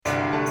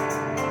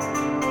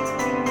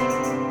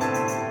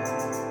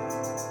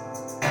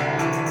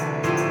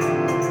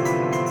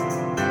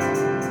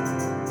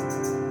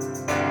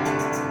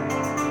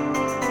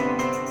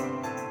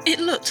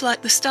looked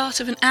like the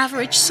start of an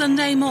average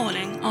Sunday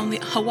morning on the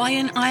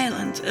Hawaiian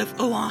island of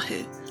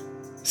Oahu.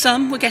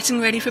 Some were getting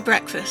ready for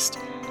breakfast,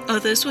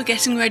 others were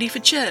getting ready for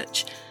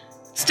church.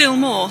 Still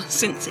more,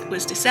 since it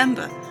was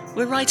December,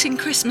 were writing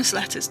Christmas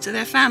letters to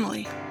their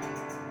family.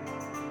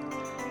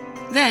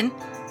 Then,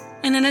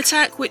 in an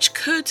attack which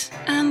could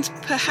and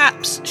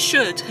perhaps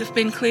should have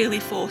been clearly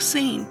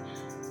foreseen,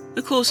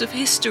 the course of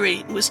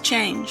history was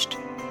changed.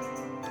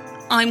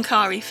 I'm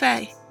Kari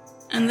Fay,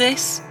 and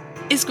this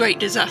is Great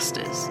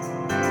Disasters.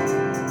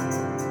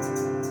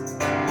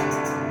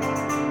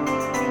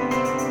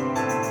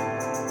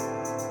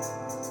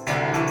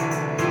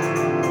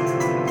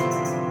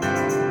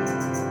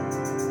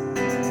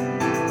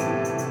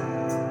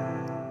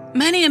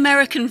 Many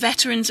American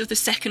veterans of the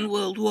Second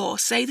World War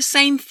say the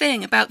same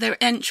thing about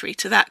their entry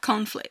to that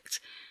conflict.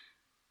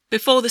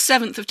 Before the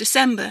 7th of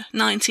December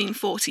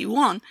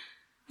 1941,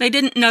 they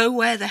didn't know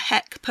where the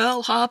heck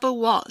Pearl Harbor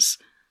was.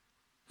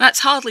 That's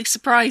hardly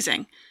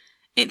surprising.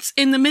 It's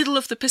in the middle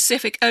of the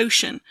Pacific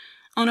Ocean,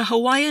 on a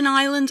Hawaiian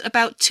island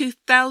about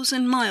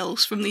 2,000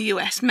 miles from the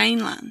US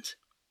mainland.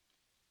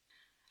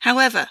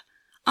 However,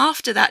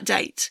 after that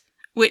date,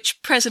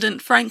 which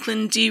President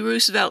Franklin D.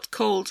 Roosevelt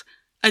called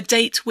a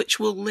date which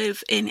will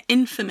live in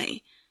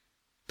infamy,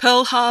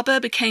 Pearl Harbor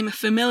became a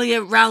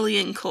familiar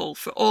rallying call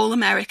for all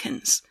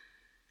Americans,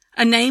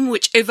 a name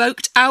which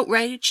evoked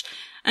outrage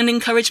and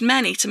encouraged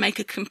many to make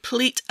a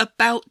complete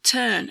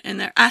about-turn in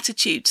their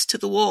attitudes to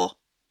the war.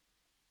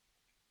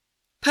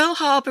 Pearl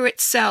Harbor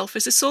itself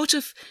is a sort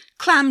of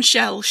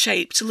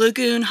clamshell-shaped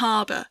lagoon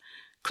harbour,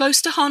 close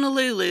to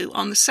Honolulu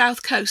on the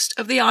south coast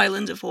of the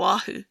island of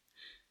Oahu.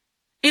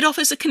 It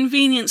offers a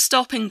convenient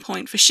stopping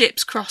point for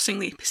ships crossing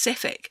the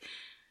Pacific,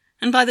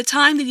 and by the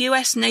time the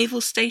US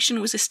naval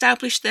station was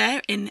established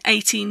there in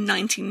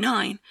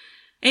 1899,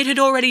 it had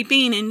already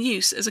been in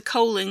use as a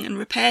coaling and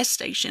repair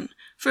station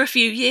for a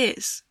few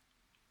years.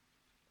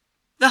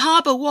 The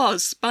harbour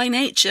was, by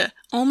nature,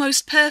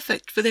 almost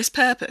perfect for this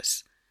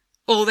purpose.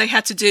 All they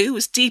had to do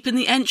was deepen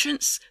the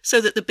entrance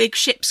so that the big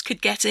ships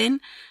could get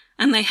in,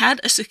 and they had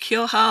a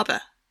secure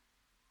harbour.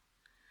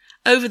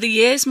 Over the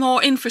years,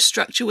 more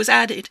infrastructure was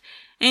added,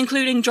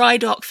 including dry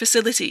dock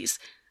facilities,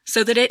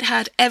 so that it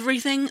had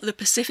everything the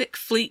Pacific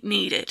Fleet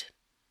needed.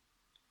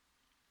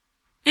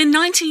 In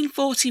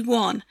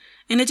 1941,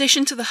 in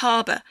addition to the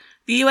harbour,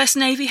 the US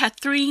Navy had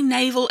 3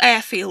 naval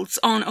airfields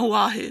on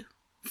Oahu: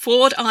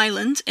 Ford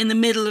Island in the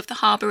middle of the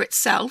harbour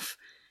itself,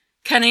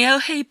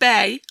 Kaneohe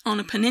Bay on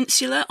a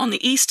peninsula on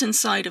the eastern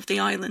side of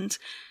the island,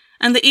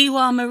 and the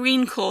Iwa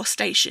Marine Corps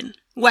Station,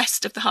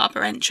 west of the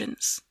harbour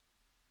entrance.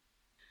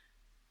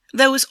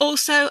 There was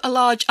also a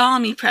large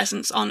army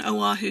presence on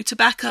Oahu to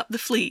back up the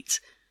fleet.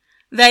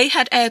 They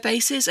had air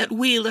bases at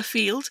Wheeler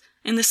Field,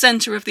 in the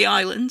centre of the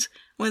island,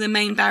 where the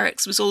main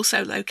barracks was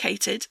also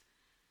located,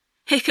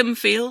 Hickam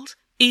Field,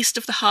 east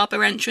of the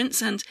harbour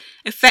entrance and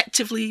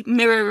effectively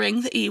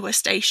mirroring the Iwa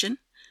station,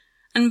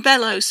 and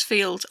Bellows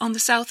Field on the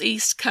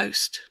southeast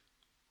coast.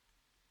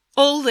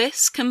 All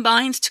this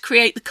combined to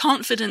create the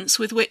confidence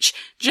with which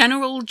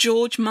General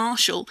George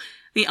Marshall,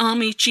 the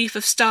Army Chief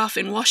of Staff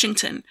in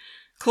Washington,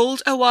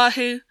 called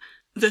Oahu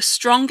the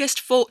strongest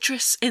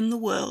fortress in the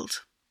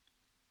world.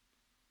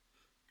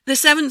 The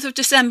 7th of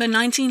December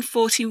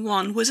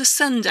 1941 was a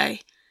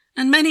Sunday,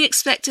 and many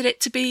expected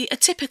it to be a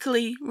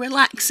typically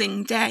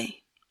relaxing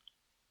day.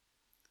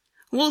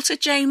 Walter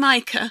J.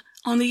 Micah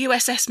on the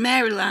USS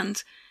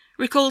Maryland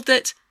recalled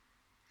that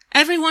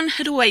everyone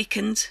had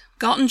awakened,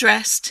 gotten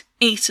dressed,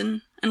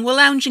 eaten, and were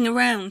lounging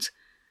around.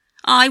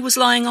 I was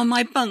lying on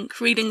my bunk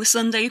reading the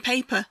Sunday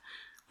paper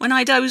when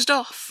I dozed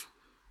off.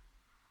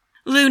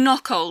 Lou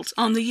Knockold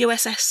on the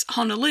USS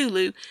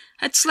Honolulu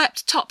had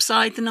slept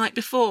topside the night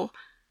before.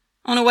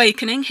 On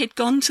awakening, he'd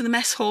gone to the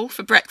mess hall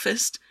for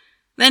breakfast,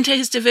 then to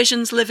his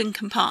division's living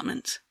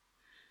compartment.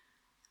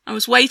 I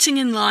was waiting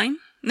in line,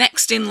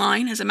 next in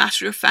line as a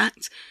matter of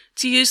fact,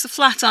 to use the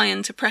flat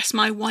iron to press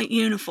my white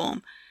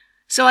uniform,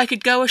 so I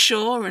could go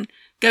ashore and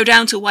go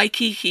down to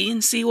Waikiki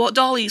and see what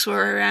dollies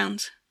were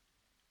around.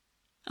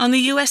 On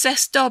the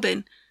USS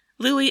Dobbin,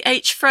 Louis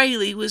H.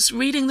 Fraley was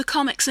reading the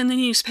comics in the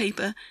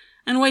newspaper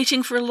and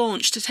waiting for a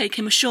launch to take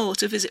him ashore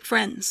to visit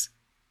friends.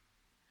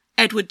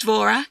 Edward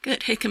Dvorak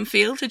at Hickam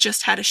Field had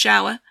just had a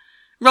shower.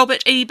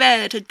 Robert E.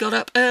 Baird had got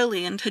up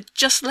early and had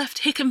just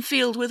left Hickam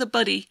Field with a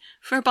buddy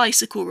for a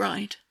bicycle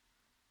ride.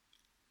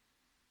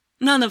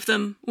 None of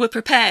them were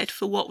prepared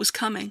for what was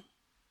coming.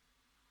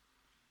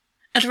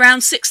 At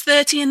around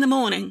 6:30 in the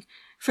morning,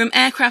 from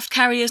aircraft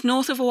carriers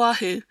north of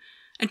Oahu,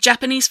 a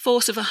Japanese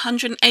force of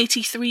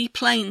 183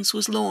 planes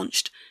was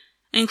launched,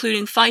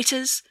 including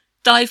fighters,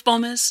 dive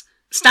bombers,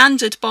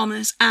 standard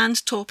bombers,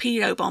 and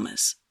torpedo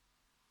bombers.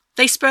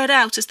 They spread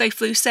out as they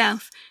flew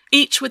south,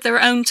 each with their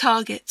own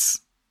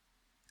targets.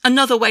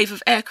 Another wave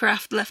of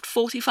aircraft left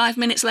 45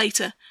 minutes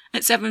later,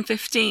 at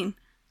 7:15,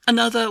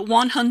 another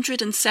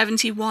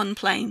 171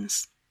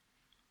 planes.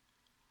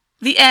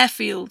 The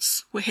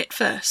airfields were hit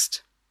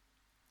first.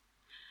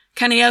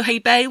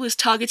 Kaneohe Bay was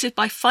targeted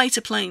by fighter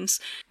planes,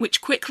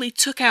 which quickly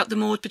took out the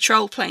moored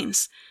patrol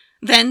planes,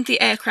 then the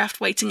aircraft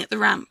waiting at the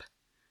ramp.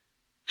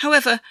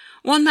 However,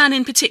 one man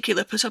in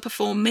particular put up a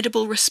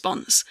formidable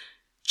response,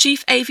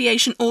 Chief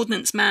Aviation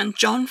Ordnance Man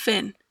John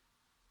Finn.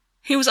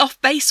 He was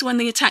off base when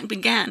the attack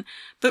began,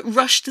 but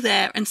rushed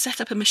there and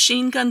set up a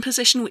machine gun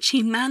position which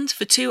he manned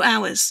for 2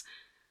 hours.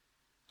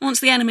 Once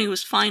the enemy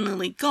was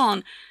finally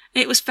gone,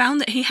 it was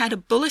found that he had a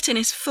bullet in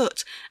his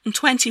foot and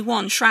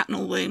 21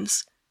 shrapnel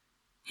wounds.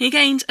 He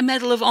gained a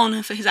Medal of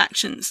Honor for his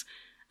actions,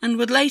 and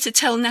would later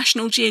tell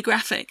National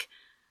Geographic,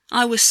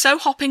 "I was so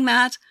hopping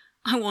mad,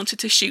 I wanted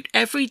to shoot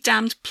every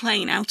damned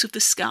plane out of the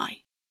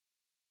sky."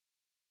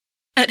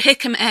 At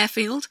Hickam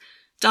Airfield,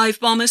 dive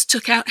bombers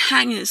took out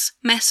hangars,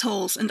 mess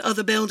halls, and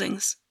other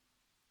buildings.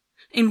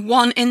 In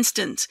one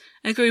instant,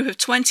 a group of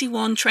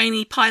 21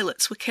 trainee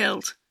pilots were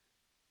killed.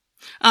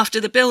 After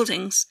the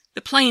buildings,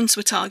 the planes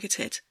were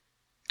targeted,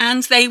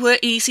 and they were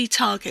easy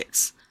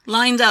targets,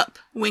 lined up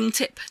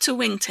wingtip to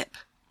wingtip.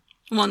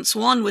 Once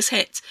one was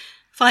hit,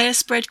 fire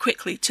spread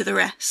quickly to the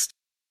rest.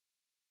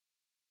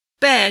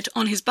 Baird,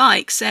 on his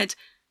bike, said,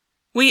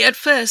 "We at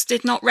first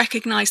did not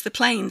recognize the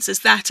planes as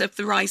that of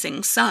the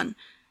Rising Sun.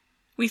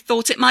 We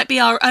thought it might be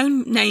our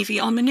own Navy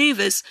on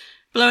manoeuvres,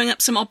 blowing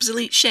up some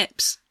obsolete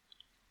ships."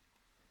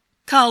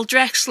 Carl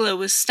Drexler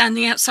was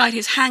standing outside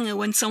his hangar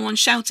when someone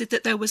shouted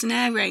that there was an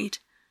air raid.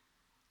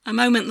 A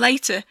moment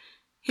later,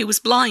 he was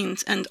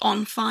blind and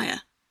on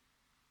fire.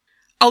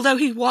 Although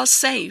he was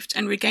saved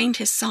and regained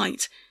his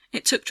sight,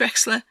 it took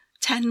Drexler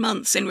 10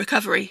 months in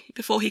recovery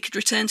before he could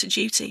return to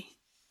duty.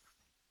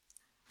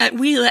 At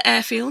Wheeler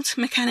Airfield,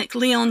 mechanic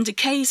Leon de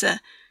Keyser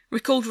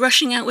recalled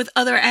rushing out with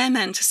other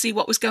airmen to see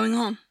what was going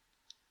on.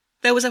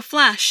 There was a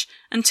flash,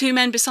 and 2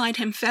 men beside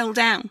him fell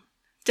down,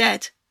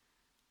 dead.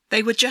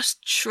 They were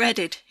just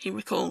shredded, he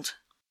recalled.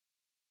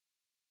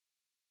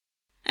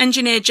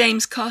 Engineer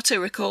James Carter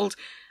recalled,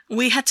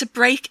 "We had to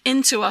break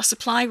into our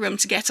supply room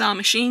to get our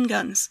machine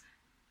guns.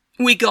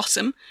 We got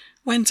them,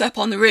 went up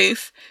on the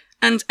roof,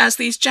 and as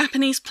these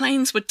Japanese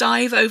planes would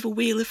dive over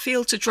Wheeler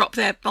Field to drop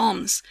their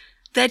bombs,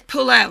 they'd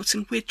pull out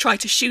and we'd try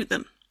to shoot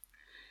them.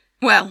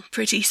 Well,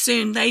 pretty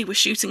soon they were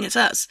shooting at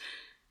us.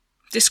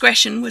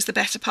 Discretion was the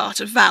better part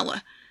of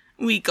valor.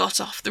 We got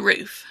off the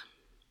roof."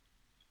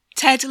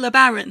 Ted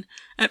LeBaron,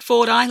 at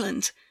Ford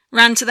Island,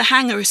 ran to the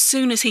hangar as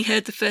soon as he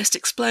heard the first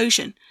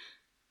explosion,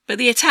 but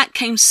the attack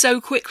came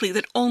so quickly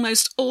that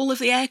almost all of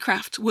the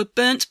aircraft were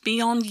burnt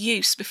beyond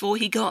use before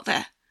he got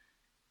there.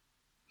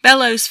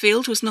 Bellows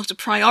Field was not a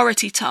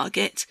priority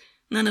target,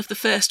 none of the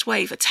first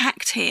wave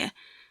attacked here,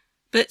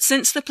 but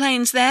since the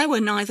planes there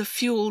were neither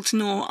fueled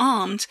nor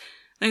armed,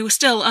 they were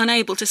still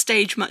unable to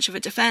stage much of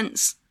a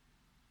defence.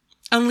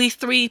 Only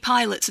 3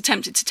 pilots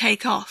attempted to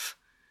take off.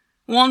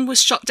 One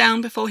was shot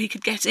down before he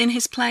could get in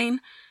his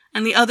plane,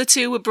 and the other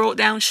 2 were brought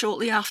down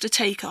shortly after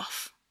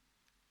takeoff.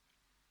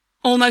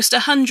 Almost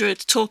 100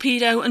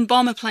 torpedo and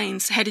bomber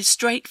planes headed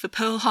straight for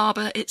Pearl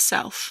Harbor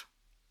itself.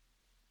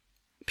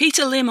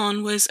 Peter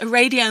Limon was a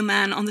radio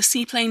man on the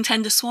seaplane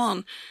Tender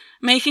Swan,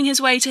 making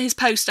his way to his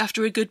post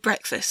after a good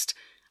breakfast,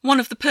 one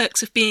of the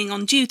perks of being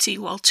on duty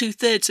while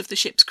 2/3 of the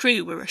ship's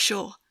crew were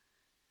ashore.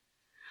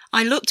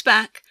 "I looked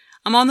back,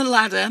 I'm on the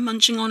ladder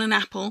munching on an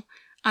apple.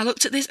 I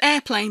looked at this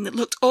airplane that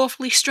looked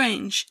awfully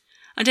strange.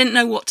 I didn't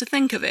know what to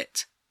think of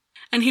it.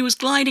 And he was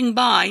gliding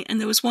by, and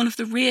there was one of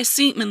the rear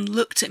seatmen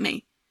looked at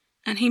me,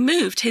 and he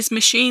moved his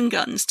machine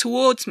guns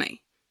towards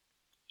me.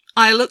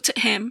 I looked at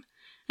him,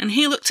 and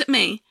he looked at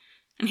me,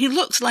 and he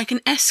looked like an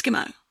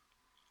Eskimo.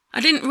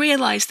 I didn't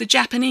realize the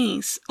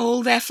Japanese,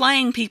 all their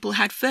flying people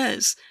had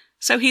furs,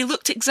 so he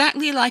looked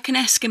exactly like an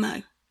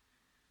Eskimo.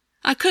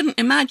 I couldn't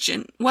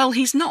imagine, well,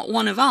 he's not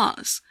one of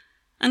ours,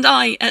 and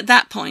at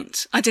that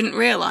point, I didn't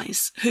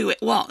realize who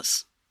it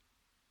was."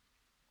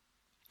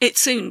 It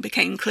soon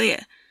became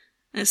clear,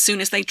 as soon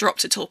as they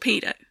dropped a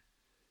torpedo.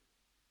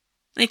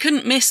 They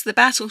couldn't miss the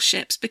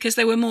battleships because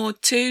they were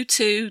moored 2,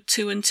 2,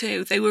 2 and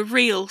 2. They were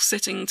real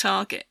sitting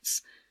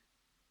targets.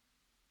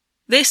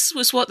 This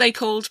was what they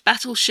called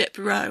Battleship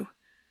Row.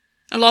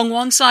 Along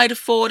one side of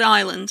Ford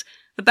Island,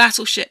 the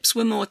battleships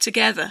were moored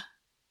together.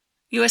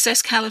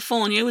 USS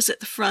California was at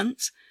the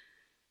front,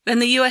 then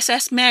the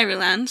USS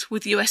Maryland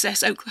with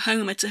USS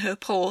Oklahoma to her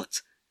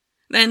port,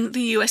 then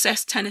the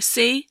USS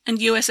Tennessee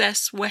and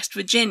USS West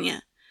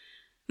Virginia,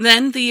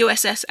 then the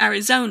USS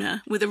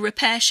Arizona with a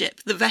repair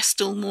ship, the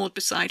Vestal, moored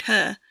beside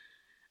her,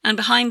 and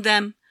behind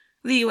them,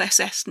 the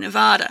USS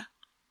Nevada.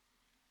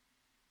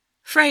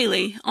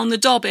 Fraley, on the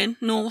Dobbin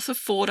north of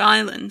Ford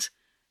Island,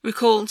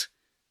 recalled,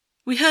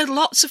 "We heard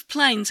lots of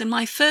planes and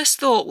my first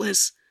thought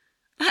was,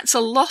 that's a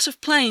lot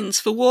of planes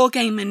for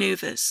wargame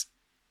manoeuvres.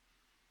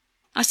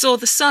 I saw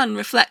the sun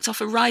reflect off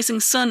a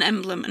rising sun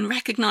emblem and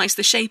recognized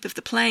the shape of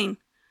the plane.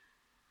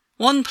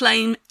 One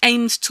plane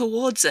aimed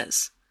towards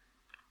us.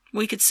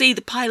 We could see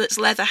the pilot's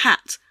leather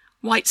hat,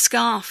 white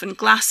scarf and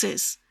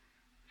glasses.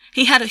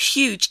 He had a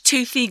huge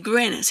toothy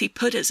grin as he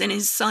put us in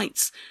his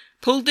sights,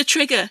 pulled the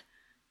trigger,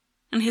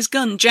 and his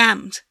gun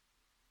jammed.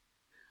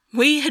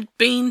 We had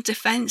been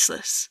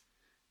defenseless.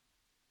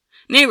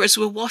 Near us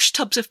were wash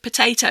tubs of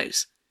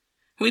potatoes.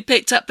 We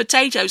picked up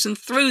potatoes and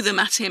threw them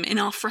at him in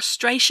our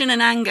frustration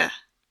and anger.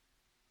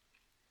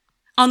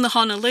 On the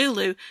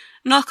Honolulu,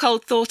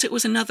 Knockhold thought it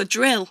was another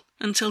drill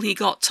until he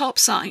got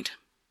topside.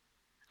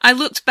 I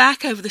looked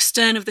back over the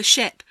stern of the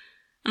ship,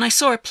 and I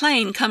saw a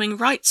plane coming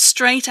right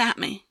straight at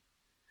me.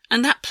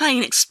 And that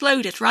plane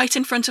exploded right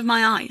in front of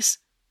my eyes.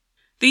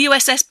 The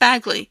USS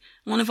Bagley,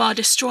 one of our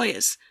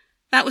destroyers,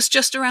 that was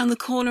just around the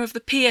corner of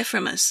the pier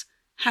from us,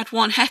 had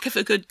one heck of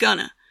a good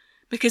gunner,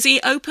 because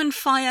he opened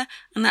fire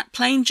and that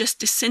plane just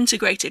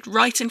disintegrated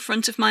right in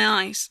front of my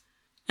eyes.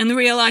 And the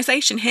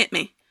realization hit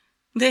me.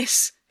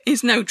 This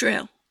is no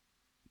drill.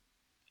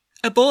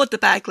 Aboard the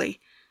Bagley,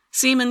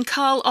 Seaman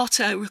Carl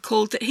Otto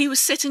recalled that he was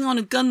sitting on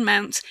a gun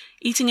mount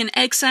eating an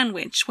egg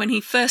sandwich when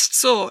he first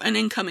saw an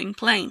incoming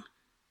plane.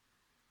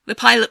 The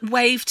pilot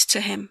waved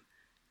to him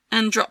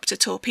and dropped a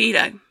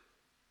torpedo.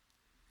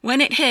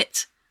 When it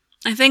hit,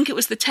 I think it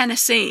was the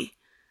Tennessee,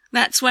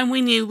 that's when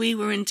we knew we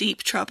were in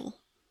deep trouble.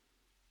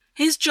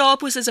 His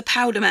job was as a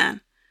powder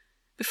man.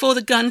 Before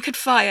the gun could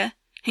fire,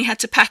 he had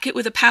to pack it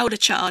with a powder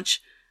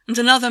charge, and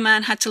another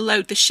man had to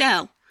load the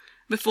shell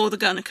before the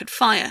gunner could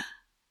fire.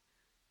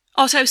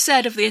 Otto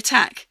said of the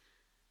attack,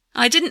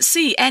 "I didn't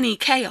see any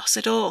chaos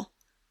at all.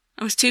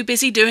 I was too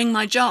busy doing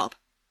my job.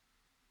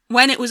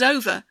 When it was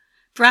over,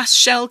 brass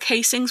shell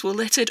casings were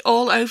littered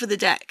all over the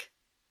deck.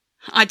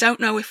 I don't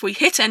know if we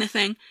hit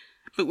anything,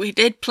 but we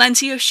did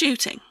plenty of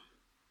shooting."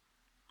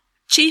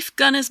 Chief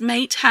Gunner's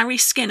mate Harry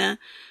Skinner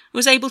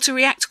was able to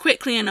react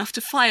quickly enough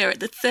to fire at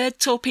the third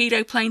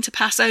torpedo plane to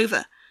pass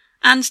over,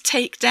 and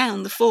take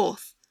down the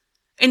fourth.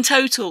 In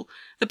total,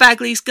 the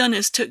Bagley's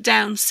gunners took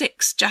down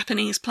 6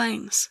 Japanese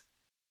planes.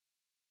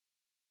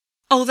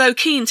 Although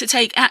keen to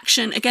take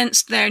action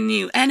against their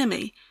new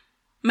enemy,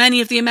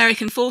 many of the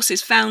American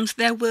forces found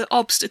there were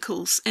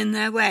obstacles in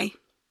their way.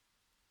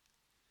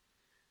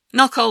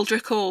 Knockhold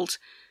recalled,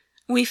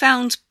 "We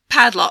found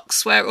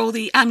padlocks where all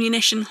the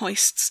ammunition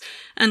hoists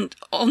and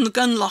on the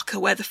gun locker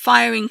where the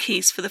firing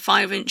keys for the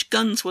 5-inch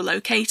guns were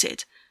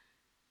located,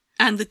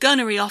 and the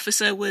gunnery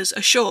officer was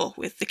ashore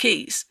with the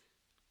keys.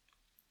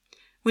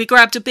 We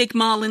grabbed a big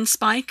marlin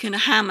spike and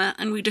a hammer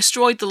and we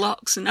destroyed the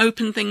locks and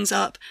opened things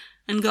up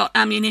and got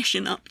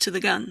ammunition up to the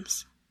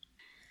guns."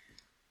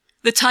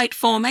 The tight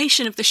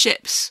formation of the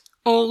ships,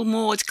 all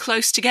moored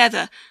close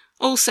together,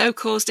 also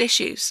caused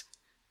issues.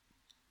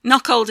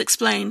 Knockhold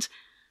explained,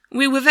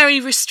 "We were very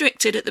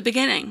restricted at the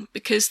beginning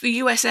because the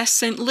USS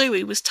St.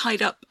 Louis was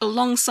tied up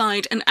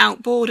alongside and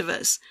outboard of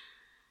us,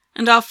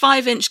 and our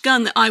 5-inch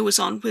gun that I was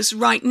on was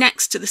right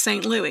next to the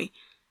St. Louis,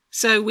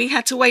 so we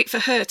had to wait for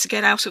her to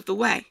get out of the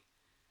way.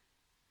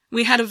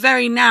 We had a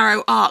very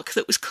narrow arc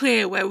that was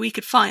clear where we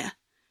could fire.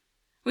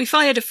 We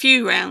fired a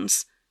few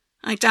rounds.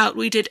 I doubt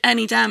we did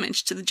any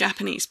damage to the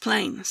Japanese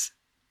planes."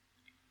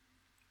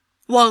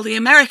 While the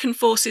American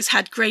forces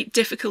had great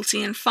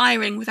difficulty in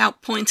firing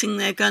without pointing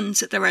their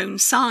guns at their own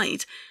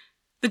side,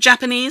 the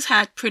Japanese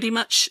had pretty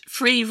much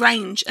free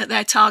range at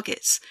their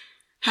targets,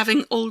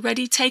 having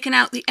already taken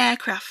out the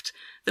aircraft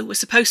that were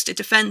supposed to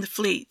defend the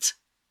fleet.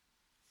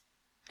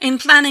 In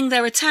planning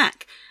their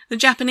attack, the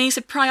Japanese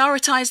had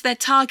prioritized their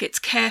targets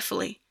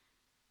carefully.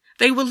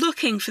 They were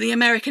looking for the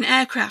American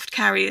aircraft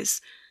carriers,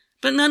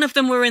 but none of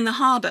them were in the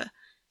harbour,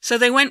 so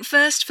they went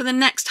first for the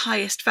next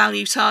highest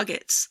value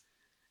targets,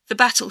 the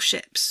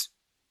battleships.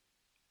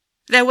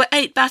 There were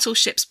 8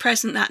 battleships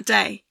present that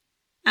day.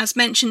 As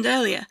mentioned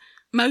earlier,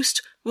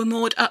 most were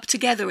moored up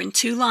together in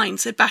 2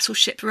 lines at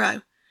Battleship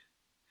Row.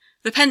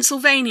 The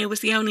Pennsylvania was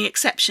the only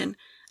exception,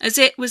 as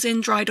it was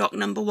in Dry Dock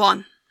No.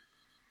 1.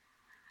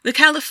 The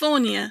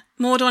California,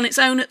 moored on its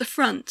own at the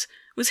front,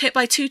 was hit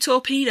by 2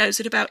 torpedoes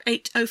at about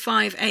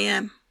 8:05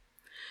 a.m.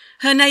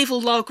 Her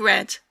naval log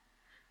read,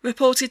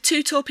 "Reported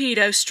 2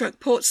 torpedoes struck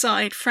port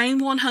side, frame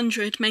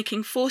 100,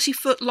 making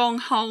 40-foot-long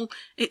hole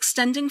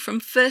extending from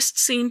first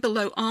seam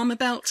below armour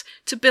belt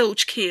to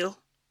bilge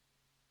keel."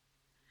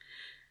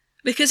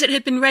 Because it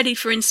had been ready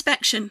for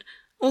inspection,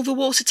 all the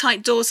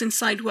watertight doors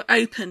inside were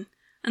open,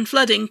 and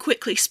flooding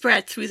quickly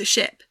spread through the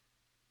ship.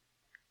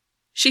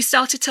 She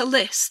started to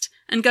list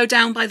and go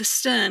down by the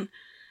stern,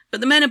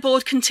 but the men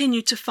aboard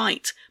continued to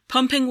fight,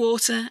 pumping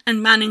water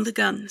and manning the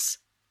guns.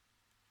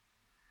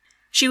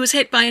 She was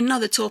hit by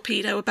another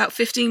torpedo about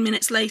 15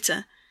 minutes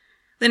later,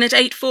 then at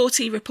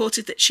 8:40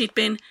 reported that she'd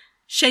been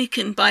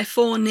shaken by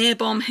 4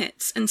 near-bomb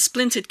hits and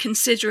splintered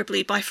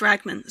considerably by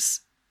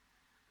fragments.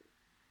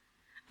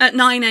 At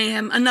 9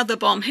 a.m. another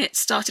bomb hit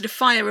started a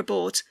fire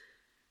aboard.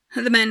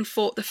 The men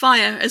fought the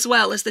fire as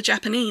well as the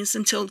Japanese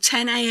until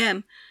 10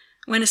 a.m,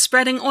 when a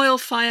spreading oil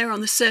fire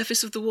on the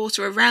surface of the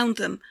water around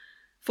them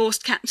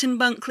forced Captain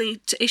Bunkley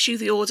to issue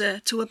the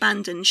order to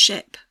abandon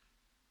ship.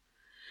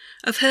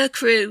 Of her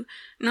crew,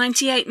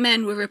 98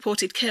 men were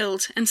reported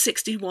killed and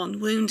 61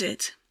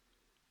 wounded.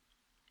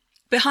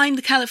 Behind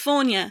the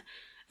California,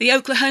 the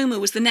Oklahoma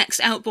was the next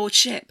outboard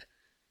ship.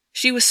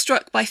 She was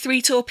struck by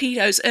 3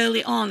 torpedoes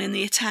early on in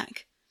the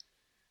attack.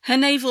 Her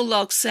naval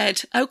log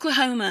said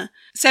Oklahoma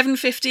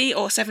 750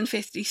 or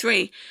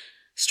 753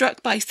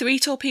 struck by 3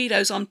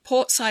 torpedoes on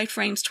port side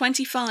frames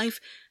 25,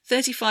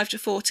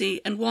 35-40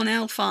 and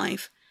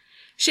 1L5.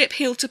 Ship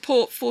heeled to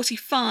port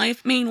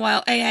 45,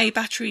 meanwhile AA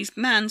batteries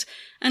manned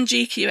and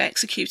GQ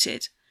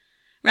executed.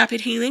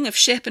 Rapid heeling of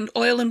ship and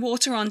oil and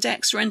water on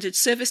decks rendered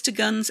service to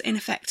guns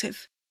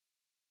ineffective.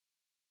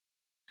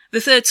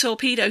 The third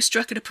torpedo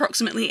struck at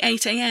approximately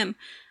 8 a.m.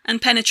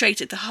 and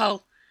penetrated the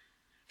hull.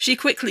 She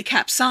quickly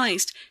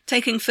capsized,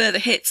 taking further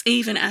hits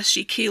even as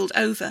she keeled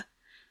over.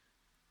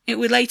 It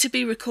would later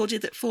be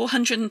recorded that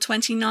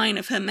 429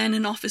 of her men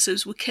and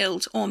officers were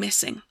killed or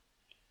missing.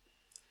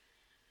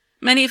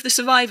 Many of the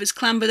survivors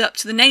clambered up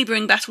to the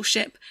neighbouring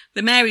battleship,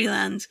 the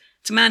Maryland,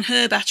 to man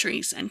her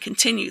batteries and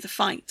continue the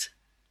fight.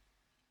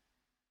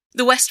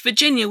 The West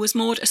Virginia was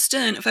moored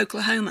astern of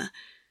Oklahoma.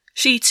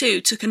 She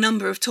too took a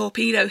number of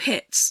torpedo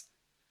hits.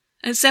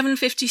 At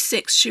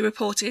 7:56 she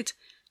reported,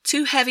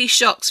 2 heavy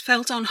shocks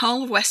felt on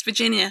hull of West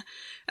Virginia,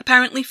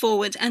 apparently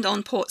forward and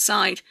on port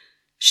side.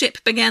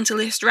 Ship began to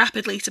list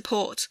rapidly to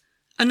port.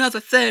 Another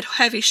third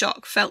heavy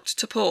shock felt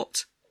to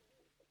port.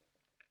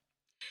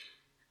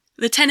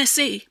 The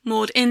Tennessee,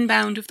 moored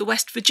inbound of the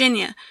West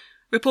Virginia,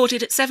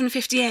 reported at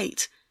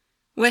 7:58,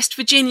 West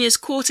Virginia's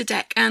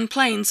quarterdeck and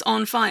planes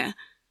on fire.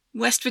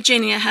 West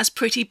Virginia has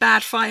pretty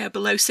bad fire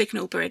below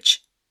signal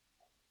bridge.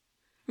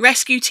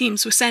 Rescue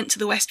teams were sent to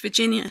the West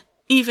Virginia,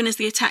 even as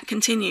the attack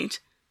continued.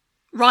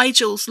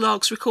 Rigel's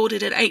logs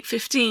recorded at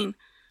 8:15,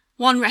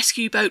 1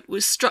 rescue boat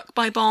was struck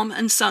by bomb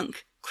and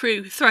sunk,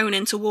 crew thrown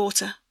into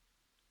water.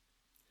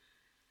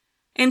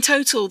 In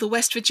total, the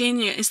West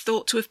Virginia is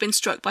thought to have been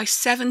struck by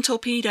 7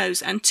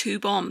 torpedoes and 2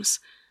 bombs.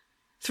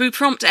 Through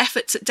prompt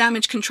efforts at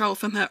damage control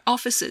from her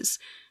officers,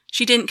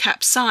 she didn't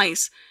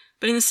capsize,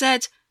 but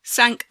instead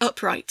sank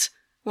upright,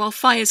 while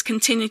fires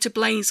continued to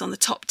blaze on the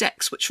top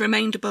decks which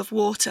remained above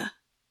water.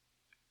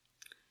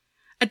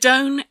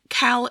 Adone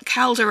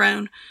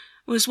Calderon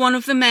was one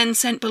of the men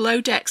sent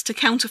below decks to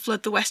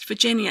counterflood the West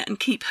Virginia and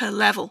keep her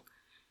level.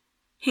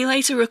 He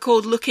later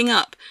recalled looking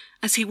up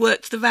as he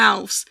worked the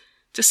valves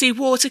to see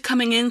water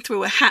coming in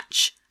through a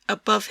hatch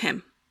above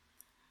him.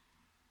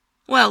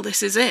 Well,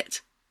 this is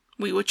it.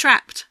 We were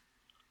trapped.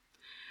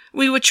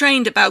 We were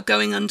trained about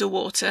going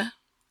underwater.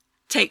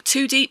 Take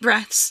 2 deep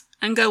breaths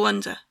and go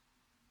under.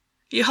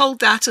 You hold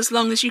that as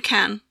long as you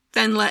can,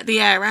 then let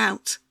the air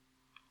out.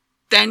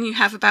 Then you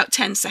have about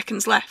 10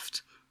 seconds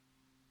left.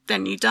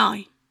 Then you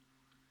die.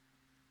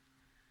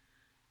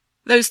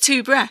 Those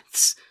 2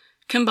 breaths,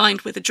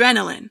 combined with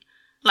adrenaline,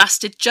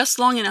 lasted just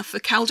long enough for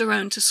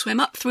Calderon to swim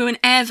up through an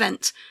air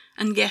vent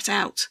and get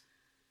out.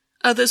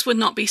 Others would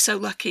not be so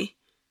lucky.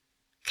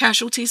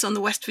 Casualties on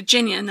the West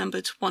Virginia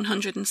numbered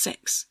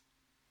 106.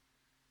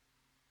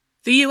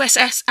 The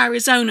USS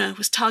Arizona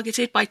was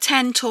targeted by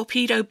 10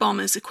 torpedo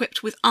bombers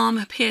equipped with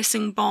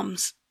armor-piercing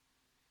bombs.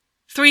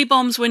 3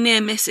 bombs were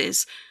near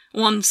misses,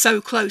 1 so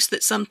close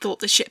that some thought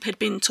the ship had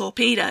been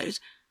torpedoed,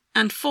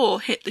 and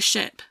 4 hit the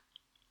ship.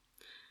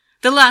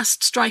 The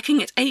last,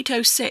 striking at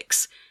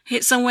 8:06,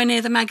 hit somewhere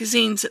near the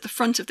magazines at the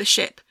front of the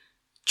ship,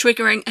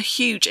 triggering a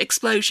huge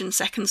explosion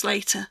seconds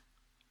later.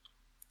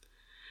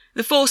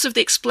 The force of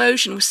the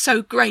explosion was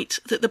so great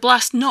that the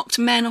blast knocked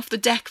men off the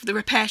deck of the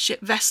repair ship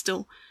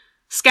Vestal,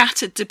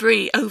 scattered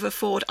debris over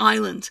Ford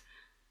Island,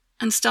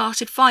 and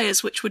started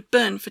fires which would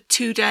burn for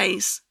 2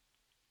 days.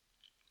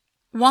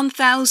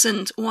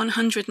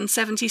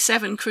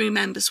 1,177 crew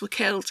members were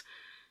killed,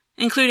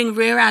 including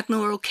Rear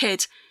Admiral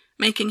Kidd,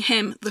 making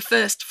him the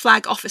first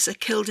flag officer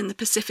killed in the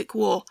Pacific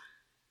War,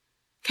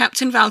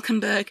 Captain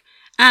Valkenburg,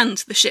 and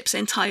the ship's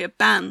entire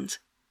band.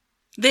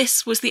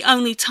 This was the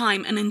only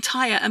time an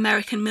entire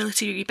American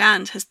military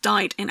band has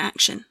died in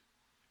action.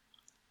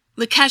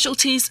 The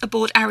casualties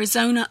aboard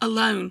Arizona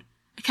alone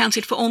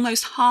accounted for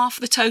almost half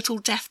the total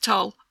death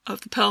toll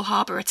of the Pearl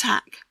Harbor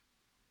attack.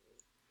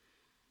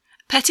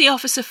 Petty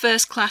Officer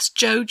First Class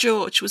Joe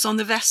George was on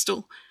the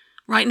Vestal,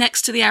 right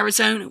next to the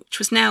Arizona, which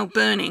was now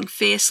burning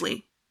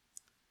fiercely.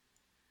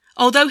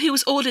 Although he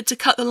was ordered to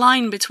cut the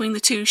line between the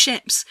 2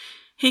 ships,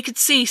 he could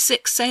see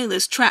 6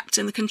 sailors trapped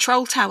in the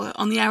control tower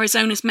on the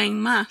Arizona's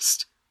main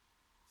mast.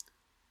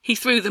 He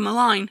threw them a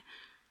line,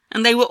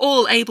 and they were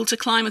all able to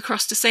climb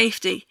across to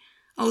safety,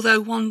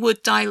 although one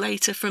would die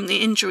later from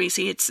the injuries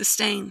he had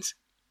sustained.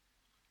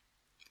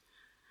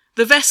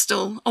 The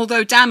Vestal,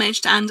 although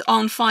damaged and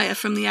on fire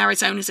from the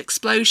Arizona's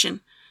explosion,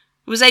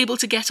 was able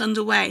to get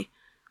underway,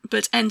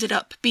 but ended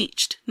up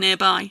beached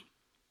nearby.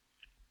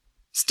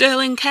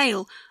 Sterling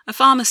Cale, a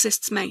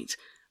pharmacist's mate,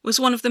 was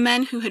one of the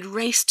men who had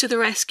raced to the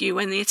rescue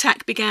when the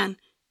attack began,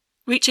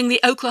 reaching the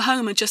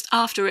Oklahoma just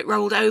after it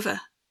rolled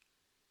over.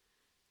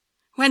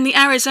 When the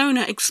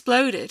Arizona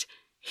exploded,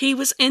 he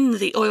was in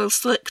the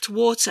oil-slicked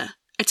water,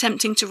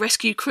 attempting to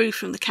rescue crew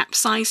from the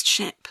capsized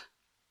ship.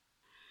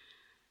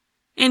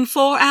 In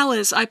 4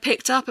 hours, I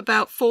picked up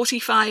about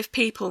 45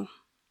 people.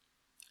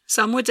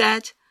 Some were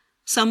dead,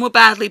 some were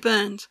badly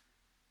burned,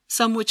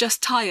 some were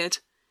just tired.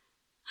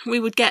 We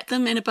would get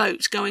them in a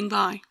boat going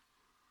by.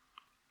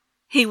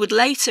 He would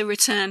later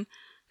return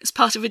as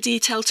part of a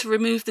detail to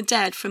remove the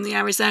dead from the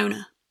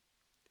Arizona.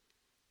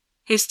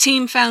 His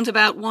team found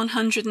about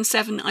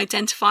 107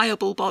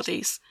 identifiable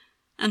bodies,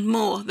 and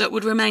more that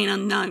would remain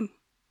unknown.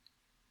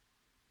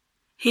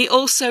 He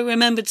also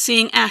remembered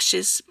seeing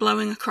ashes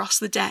blowing across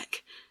the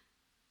deck,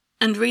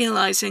 and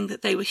realizing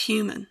that they were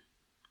human.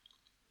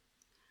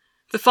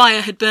 The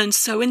fire had burned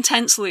so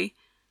intensely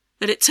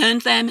that it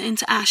turned them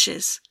into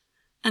ashes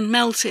and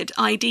melted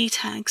ID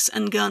tags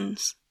and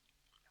guns.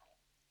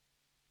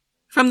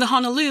 From the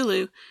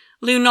Honolulu,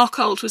 Lou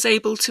Knockold was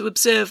able to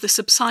observe the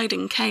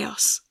subsiding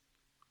chaos.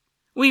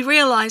 We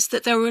realized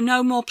that there were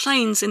no more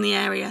planes in the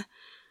area,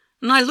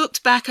 and I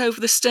looked back over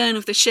the stern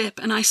of the ship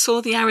and I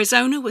saw the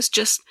Arizona was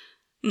just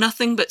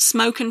nothing but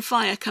smoke and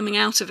fire coming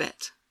out of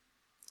it.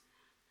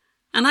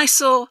 And I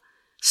saw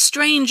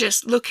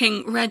strangest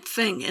looking red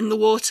thing in the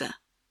water.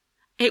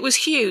 It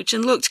was huge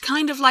and looked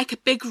kind of like a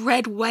big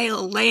red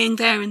whale laying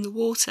there in the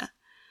water.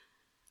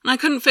 And I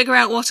couldn't figure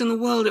out what in the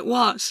world it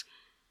was,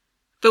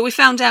 but we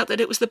found out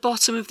that it was the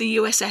bottom of the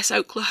USS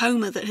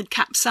Oklahoma that had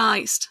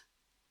capsized.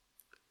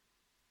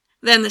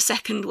 Then the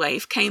second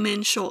wave came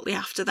in shortly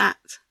after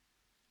that.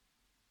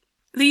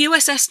 The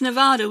USS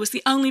Nevada was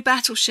the only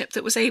battleship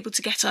that was able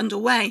to get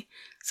underway,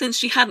 since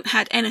she hadn't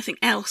had anything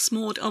else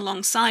moored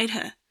alongside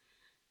her.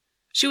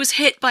 She was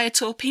hit by a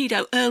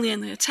torpedo early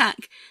in the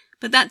attack,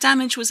 but that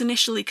damage was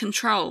initially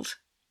controlled.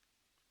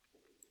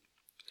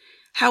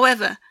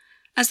 However,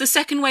 as the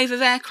second wave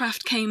of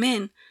aircraft came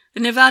in, the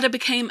Nevada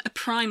became a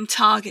prime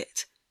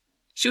target.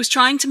 She was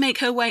trying to make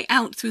her way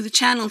out through the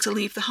channel to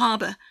leave the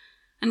harbour,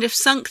 and if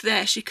sunk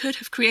there she could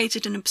have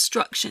created an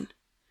obstruction.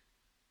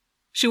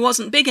 She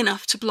wasn't big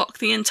enough to block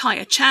the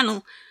entire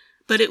channel,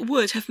 but it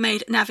would have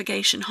made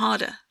navigation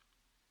harder.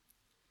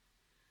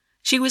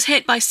 She was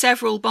hit by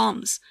several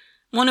bombs,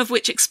 one of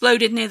which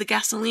exploded near the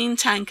gasoline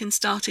tank and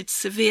started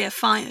severe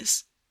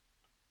fires.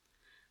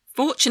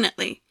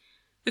 Fortunately,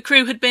 the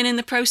crew had been in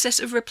the process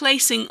of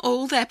replacing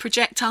all their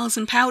projectiles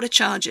and powder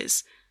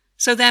charges,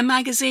 so their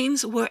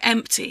magazines were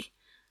empty,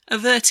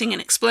 averting an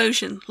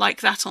explosion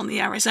like that on the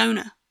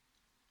Arizona.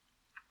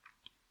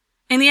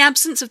 In the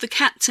absence of the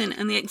captain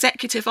and the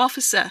executive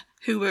officer,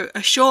 who were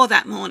ashore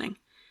that morning,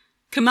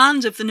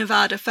 command of the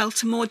Nevada fell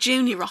to more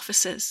junior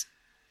officers.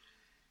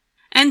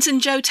 Ensign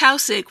Joe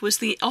Tausig was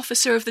the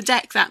officer of the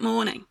deck that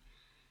morning.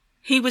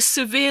 He was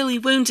severely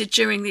wounded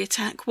during the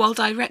attack while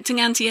directing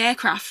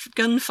anti-aircraft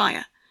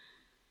gunfire.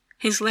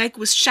 His leg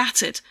was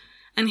shattered,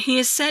 and he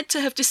is said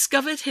to have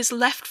discovered his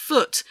left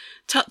foot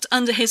tucked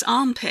under his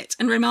armpit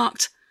and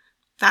remarked,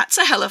 "That's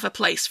a hell of a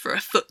place for a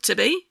foot to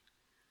be."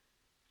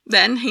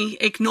 Then he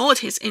ignored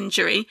his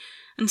injury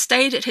and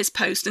stayed at his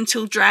post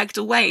until dragged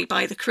away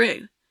by the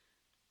crew.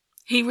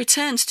 He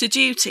returned to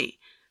duty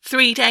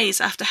 3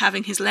 days after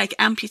having his leg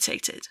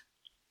amputated.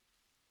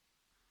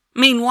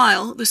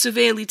 Meanwhile, the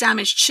severely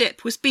damaged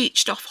ship was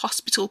beached off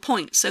Hospital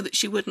Point so that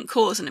she wouldn't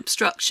cause an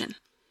obstruction.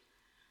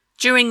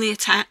 During the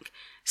attack,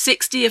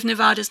 60 of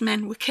Nevada's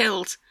men were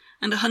killed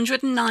and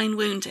 109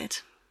 wounded.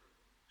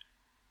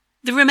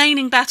 The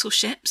remaining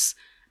battleships,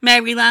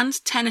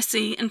 Maryland,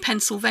 Tennessee, and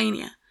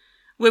Pennsylvania,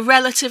 were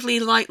relatively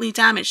lightly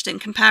damaged in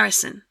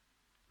comparison.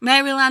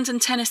 Maryland and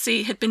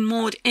Tennessee had been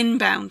moored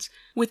inbound,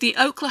 with the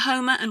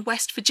Oklahoma and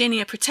West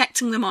Virginia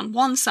protecting them on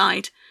one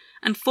side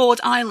and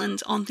Ford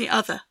Island on the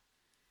other.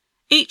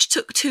 Each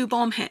took 2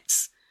 bomb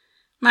hits.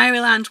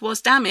 Maryland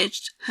was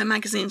damaged, her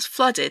magazines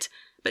flooded,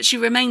 but she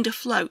remained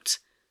afloat.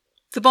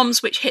 The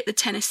bombs which hit the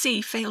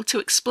Tennessee failed to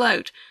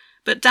explode,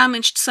 but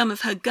damaged some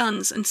of her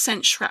guns and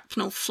sent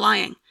shrapnel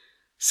flying,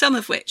 some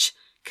of which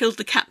killed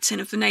the captain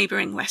of the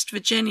neighbouring West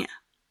Virginia.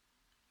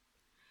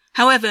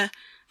 However,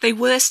 they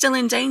were still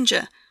in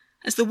danger,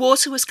 as the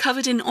water was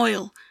covered in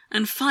oil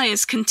and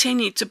fires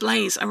continued to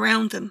blaze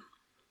around them.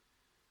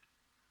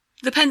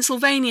 The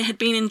Pennsylvania had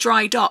been in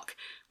dry dock,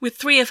 with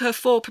 3 of her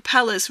 4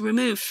 propellers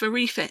removed for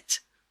refit.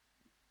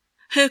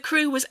 Her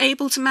crew was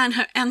able to man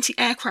her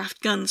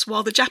anti-aircraft guns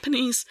while the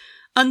Japanese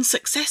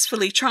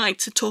unsuccessfully tried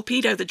to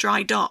torpedo the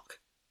dry dock.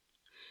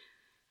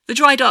 The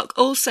dry dock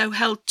also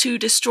held 2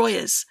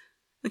 destroyers,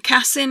 the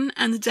Cassin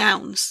and the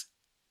Downs.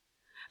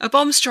 A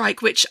bomb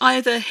strike which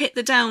either hit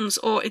the Downs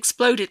or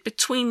exploded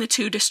between the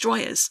 2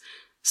 destroyers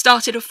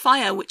started a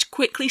fire which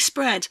quickly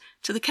spread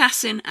to the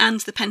Cassin and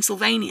the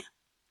Pennsylvania.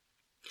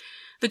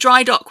 The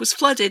dry dock was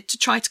flooded to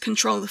try to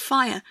control the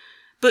fire,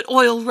 but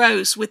oil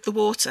rose with the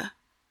water.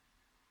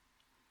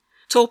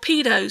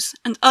 Torpedoes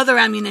and other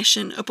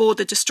ammunition aboard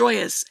the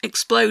destroyers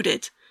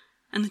exploded,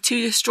 and the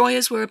 2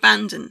 destroyers were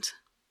abandoned.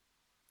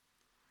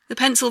 The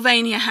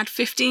Pennsylvania had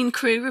 15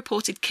 crew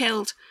reported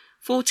killed,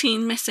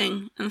 14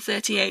 missing, and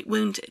 38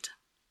 wounded.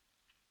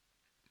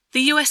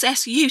 The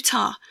USS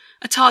Utah,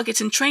 a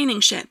target and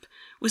training ship,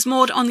 was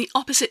moored on the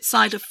opposite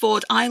side of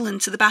Ford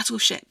Island to the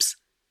battleships.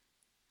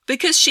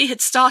 Because she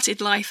had started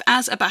life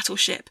as a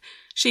battleship,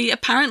 she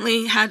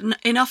apparently had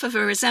enough of a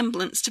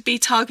resemblance to be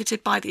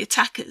targeted by the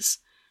attackers.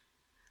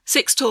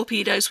 6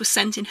 torpedoes were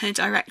sent in her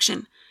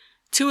direction,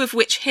 2 of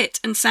which hit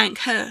and sank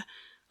her,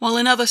 while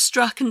another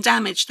struck and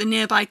damaged the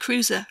nearby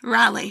cruiser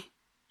Raleigh.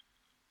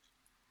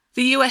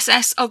 The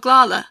USS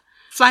Oglala,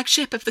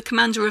 flagship of the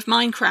commander of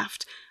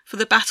Minecraft for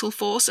the battle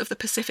force of the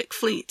Pacific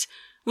Fleet,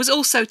 was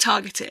also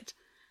targeted,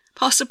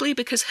 possibly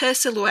because her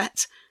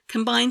silhouette,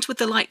 combined with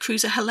the light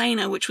cruiser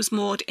Helena which was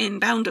moored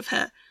inbound of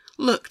her,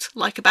 looked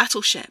like a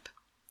battleship.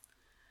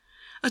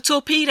 A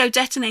torpedo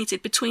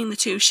detonated between the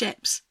two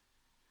ships.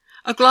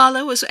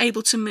 Oglala was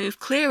able to move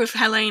clear of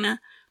Helena,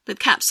 but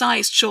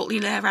capsized shortly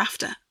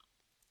thereafter.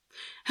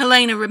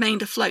 Helena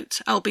remained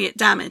afloat, albeit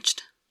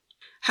damaged.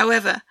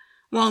 However,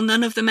 while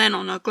none of the men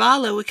on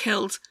Oglala were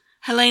killed,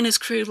 Helena's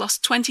crew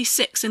lost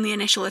 26 in the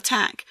initial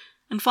attack,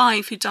 and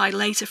 5 who died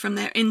later from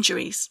their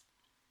injuries.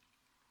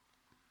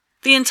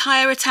 The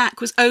entire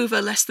attack was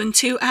over less than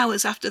 2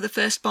 hours after the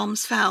first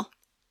bombs fell.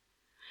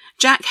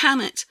 Jack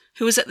Hammett,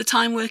 who was at the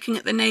time working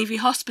at the Navy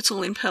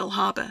hospital in Pearl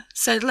Harbor,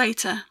 said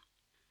later,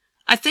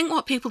 "I think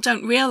what people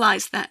don't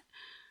realize that,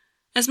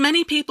 as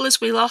many people as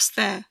we lost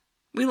there,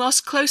 we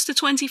lost close to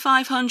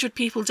 2,500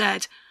 people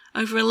dead,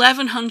 over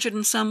 1,100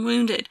 and some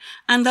wounded,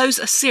 and those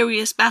are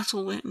serious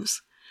battle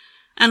wounds.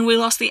 And we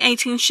lost the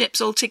 18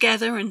 ships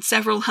altogether and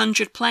several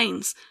hundred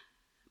planes.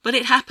 But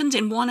it happened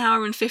in 1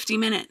 hour and 50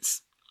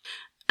 minutes.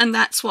 And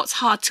that's what's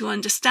hard to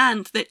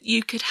understand, that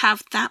you could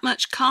have that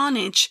much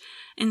carnage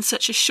in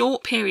such a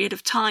short period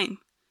of time.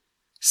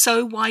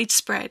 So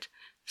widespread,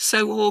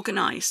 so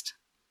organized."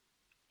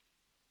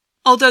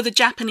 Although the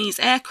Japanese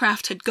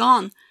aircraft had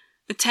gone,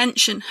 the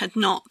tension had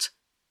not.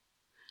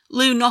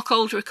 Lou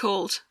Knockold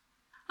recalled,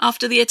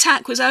 "After the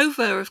attack was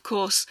over, of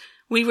course,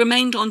 we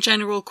remained on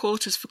general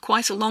quarters for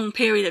quite a long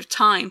period of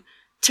time,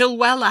 till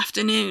well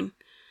after noon.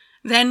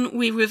 Then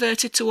we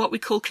reverted to what we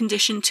call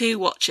Condition 2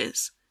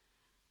 watches.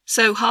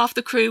 So half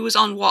the crew was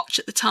on watch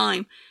at the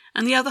time,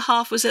 and the other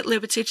half was at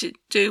liberty to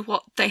do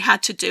what they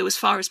had to do as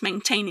far as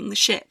maintaining the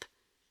ship.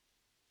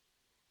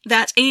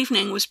 That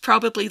evening was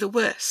probably the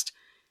worst,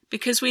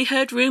 because we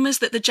heard rumours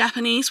that the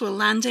Japanese were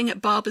landing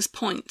at Barber's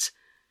Point,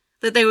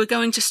 that they were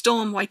going to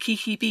storm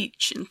Waikiki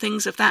Beach and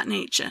things of that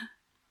nature.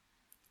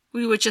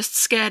 We were just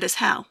scared as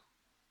hell."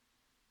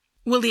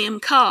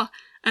 William Carr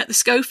at the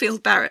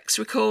Schofield Barracks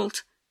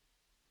recalled,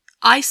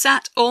 "I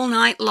sat all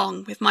night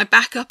long with my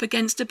back up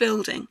against a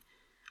building,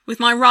 with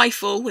my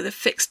rifle with a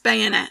fixed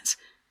bayonet,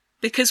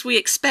 because we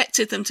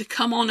expected them to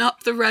come on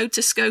up the road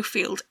to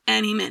Schofield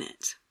any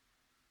minute."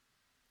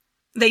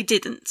 They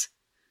didn't.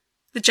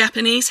 The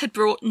Japanese had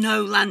brought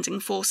no landing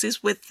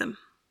forces with them.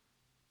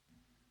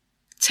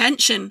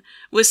 Tension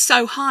was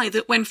so high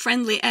that when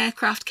friendly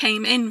aircraft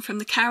came in from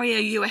the carrier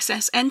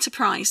USS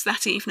Enterprise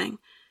that evening,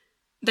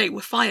 they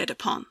were fired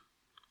upon.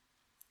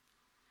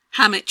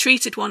 Hammett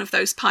treated one of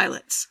those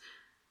pilots,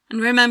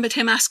 and remembered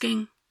him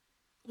asking,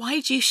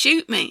 "Why'd you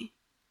shoot me?"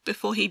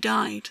 before he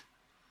died.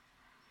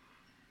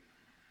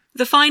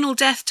 The final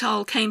death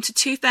toll came to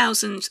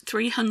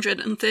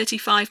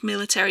 2,335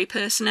 military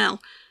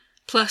personnel,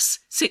 plus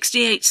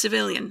 68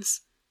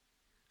 civilians.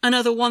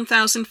 Another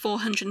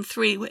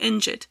 1,403 were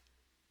injured.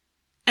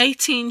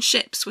 18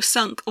 ships were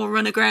sunk or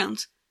run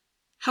aground.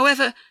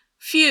 However,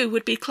 few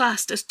would be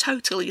classed as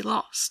totally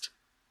lost.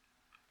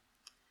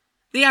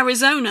 The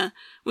Arizona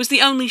was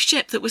the only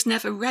ship that was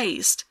never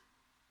raised.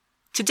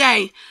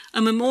 Today,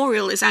 a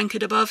memorial is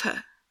anchored above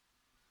her.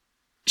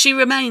 She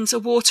remains a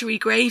watery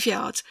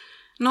graveyard,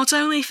 not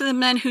only for the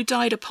men who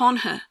died upon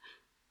her,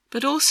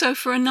 but also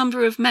for a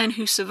number of men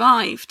who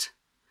survived.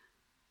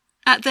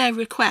 At their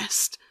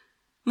request,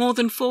 more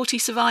than 40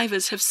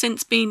 survivors have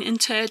since been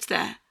interred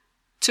there,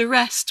 to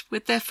rest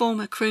with their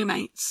former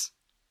crewmates.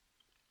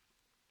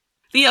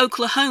 The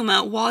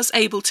Oklahoma was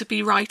able to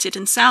be righted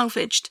and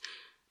salvaged,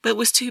 but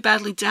was too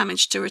badly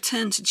damaged to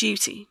return to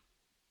duty.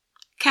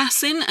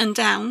 Cassin and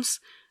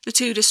Downs, the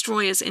 2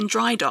 destroyers in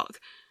dry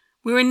dock,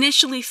 were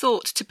initially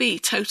thought to be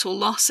total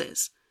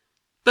losses,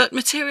 but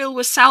material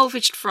was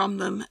salvaged from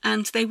them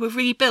and they were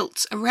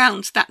rebuilt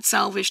around that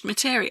salvaged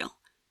material.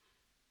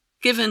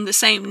 Given the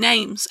same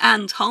names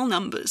and hull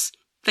numbers,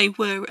 they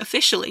were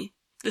officially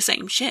the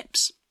same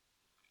ships.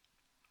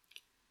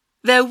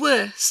 There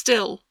were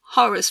still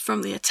horrors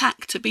from the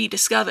attack to be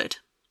discovered.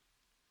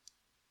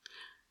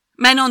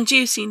 Men on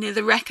duty near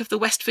the wreck of the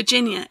West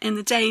Virginia in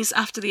the days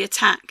after the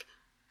attack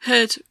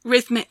heard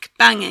rhythmic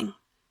banging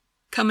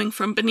coming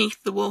from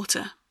beneath the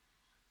water.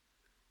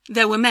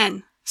 There were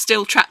men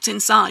still trapped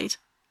inside,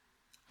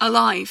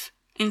 alive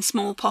in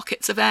small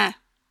pockets of air.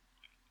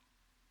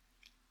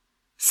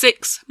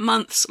 6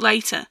 months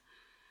later,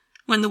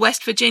 when the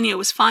West Virginia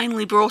was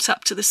finally brought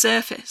up to the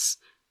surface,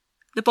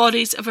 the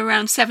bodies of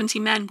around 70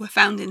 men were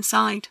found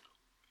inside.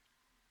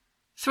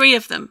 3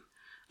 of them,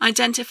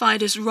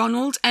 identified as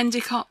Ronald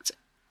Endicott,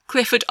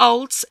 Clifford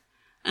Olds,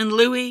 and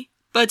Louis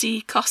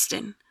Buddy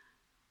Costin,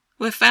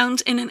 were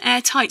found in an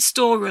airtight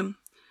storeroom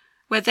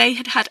where they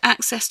had had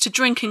access to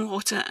drinking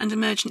water and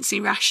emergency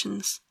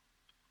rations.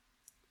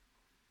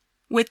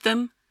 With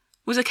them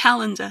was a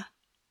calendar.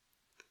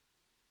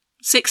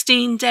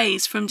 16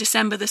 days from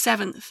December the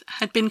 7th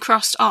had been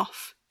crossed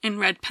off in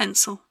red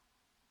pencil.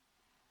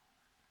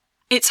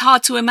 It's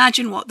hard to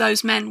imagine what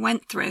those men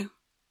went through.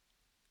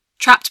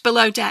 Trapped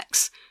below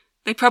decks,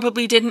 they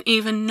probably didn't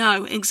even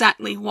know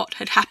exactly what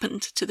had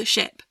happened to the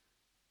ship,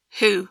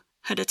 who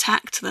had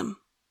attacked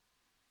them.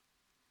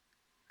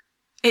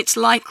 it's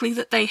likely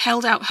that they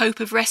held out hope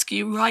of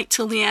rescue right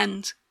till the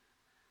end.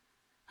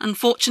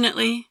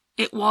 Unfortunately,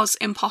 it was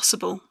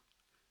impossible.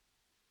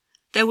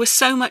 There was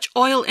so much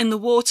oil in the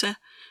water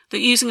that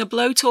using a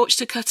blowtorch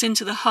to cut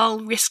into the hull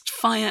risked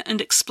fire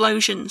and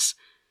explosions,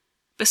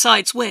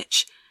 besides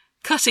which,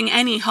 cutting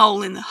any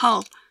hole in the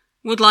hull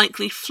would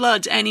likely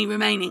flood any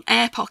remaining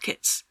air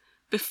pockets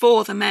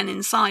before the men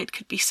inside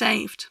could be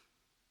saved.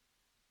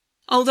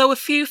 Although a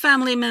few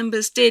family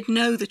members did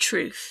know the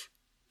truth,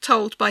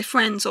 told by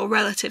friends or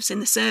relatives in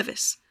the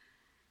service,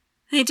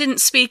 they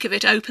didn't speak of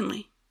it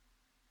openly.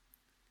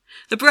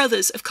 The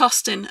brothers of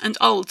Costin and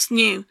Olds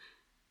knew.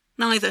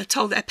 Neither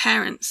told their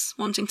parents,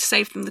 wanting to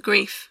save them the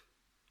grief.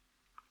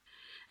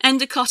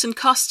 Endicott and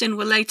Costin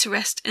were laid to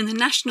rest in the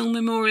National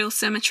Memorial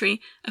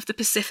Cemetery of the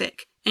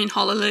Pacific in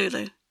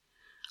Honolulu.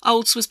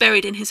 Olds was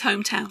buried in his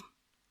hometown.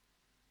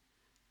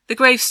 The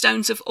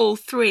gravestones of all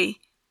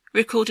three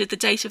recorded the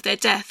date of their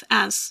death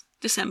as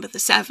December the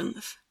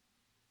 7th.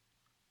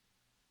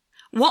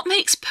 What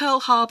makes Pearl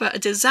Harbor a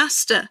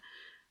disaster,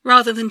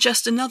 rather than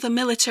just another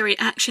military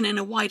action in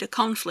a wider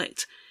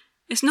conflict,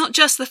 is not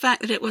just the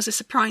fact that it was a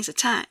surprise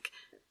attack.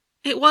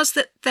 It was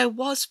that there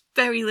was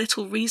very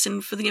little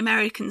reason for the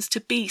Americans to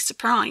be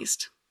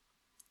surprised.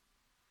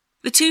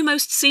 The two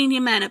most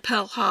senior men at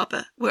Pearl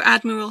Harbor were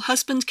Admiral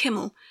Husband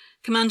Kimmel,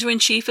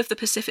 Commander-in-Chief of the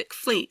Pacific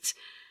Fleet,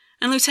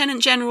 and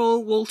Lieutenant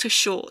General Walter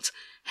Short,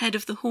 head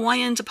of the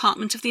Hawaiian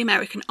Department of the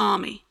American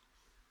Army.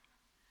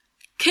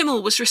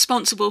 Kimmel was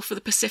responsible for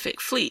the Pacific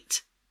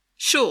Fleet.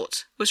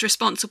 Short was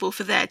responsible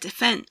for their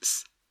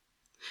defense.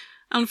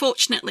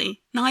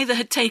 Unfortunately, neither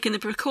had taken the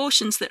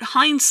precautions that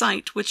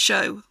hindsight would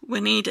show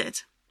were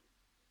needed.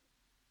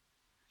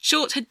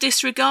 Short had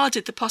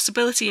disregarded the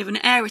possibility of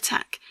an air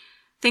attack,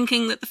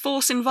 thinking that the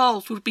force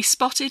involved would be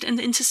spotted and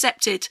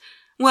intercepted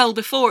well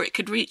before it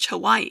could reach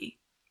Hawaii.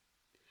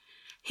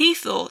 He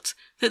thought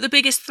that the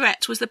biggest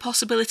threat was the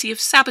possibility of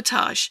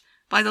sabotage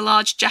by the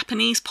large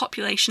Japanese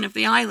population of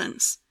the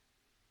islands.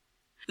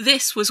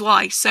 This was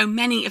why so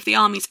many of the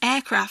Army's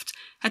aircraft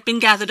had been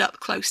gathered up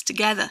close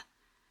together.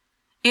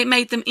 It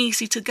made them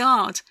easy to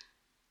guard,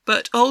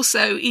 but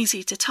also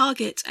easy to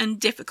target and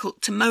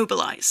difficult to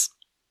mobilize.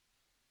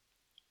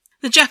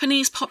 The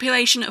Japanese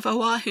population of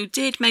Oahu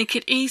did make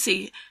it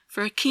easy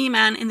for a key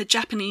man in the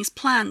Japanese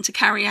plan to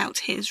carry out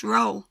his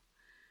role.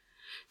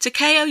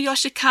 Takeo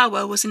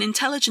Yoshikawa was an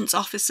intelligence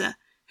officer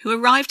who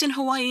arrived in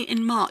Hawaii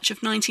in March of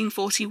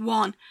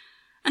 1941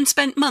 and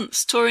spent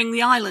months touring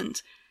the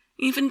island,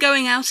 even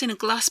going out in a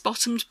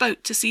glass-bottomed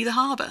boat to see the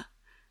harbour.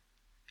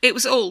 It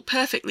was all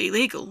perfectly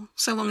legal,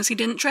 so long as he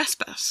didn't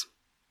trespass.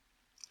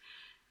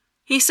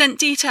 He sent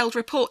detailed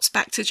reports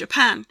back to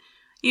Japan,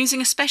 using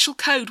a special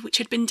code which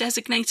had been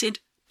designated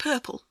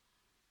Purple.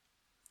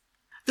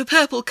 The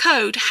Purple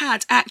Code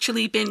had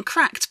actually been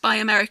cracked by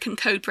American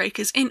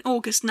codebreakers in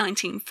August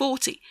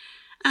 1940,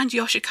 and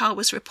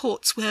Yoshikawa's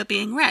reports were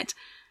being read,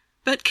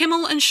 but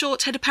Kimmel and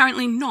Short had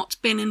apparently not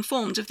been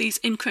informed of these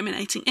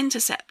incriminating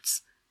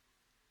intercepts.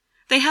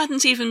 They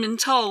hadn't even been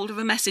told of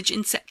a message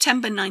in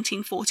September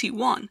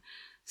 1941,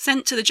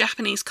 sent to the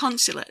Japanese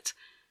consulate,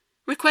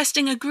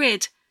 requesting a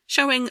grid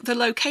showing the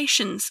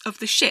locations of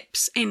the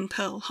ships in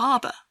Pearl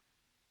Harbor.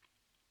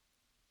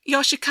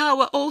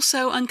 Yoshikawa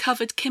also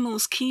uncovered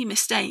Kimmel's key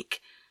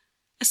mistake,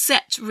 a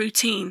set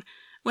routine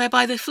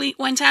whereby the fleet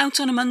went out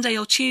on a Monday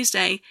or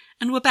Tuesday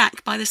and were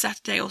back by the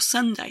Saturday or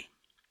Sunday.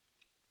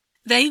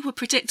 They were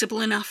predictable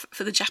enough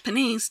for the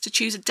Japanese to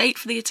choose a date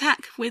for the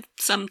attack with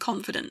some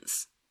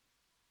confidence.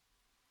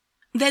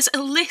 There's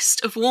a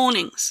list of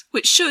warnings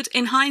which should,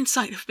 in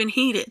hindsight, have been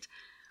heeded,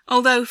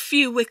 although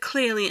few were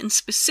clearly and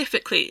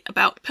specifically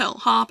about Pearl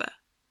Harbor.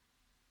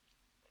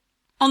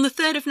 On the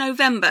 3rd of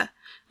November,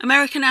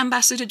 American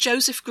Ambassador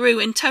Joseph Grew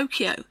in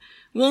Tokyo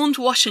warned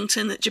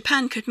Washington that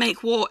Japan could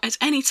make war at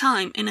any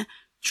time in a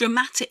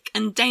dramatic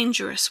and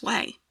dangerous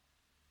way.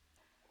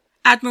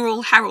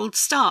 Admiral Harold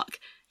Stark,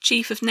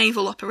 Chief of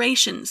Naval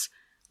Operations,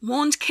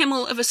 warned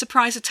Kimmel of a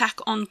surprise attack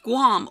on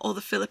Guam or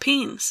the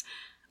Philippines,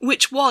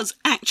 which was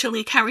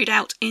actually carried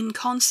out in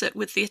concert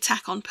with the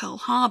attack on Pearl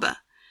Harbor,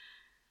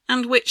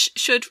 and which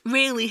should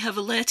really have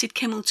alerted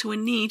Kimmel to a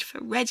need for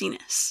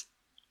readiness.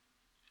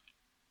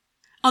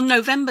 On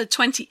November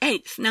 28,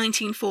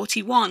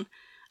 1941,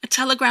 a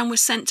telegram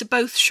was sent to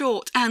both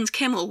Short and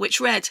Kimmel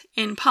which read,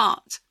 in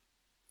part,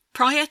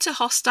 "Prior to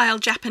hostile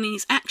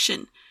Japanese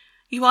action,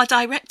 you are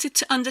directed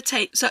to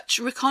undertake such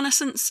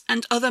reconnaissance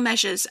and other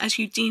measures as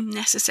you deem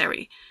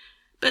necessary,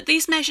 but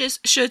these measures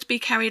should be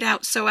carried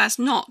out so as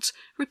not,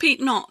 repeat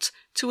not,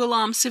 to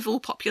alarm civil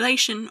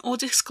population or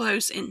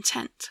disclose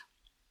intent."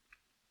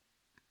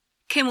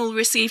 Kimmel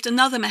received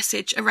another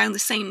message around the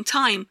same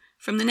time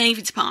from the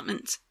Navy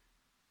Department.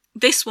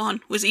 This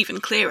one was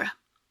even clearer.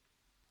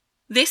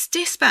 This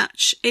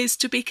dispatch is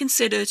to be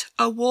considered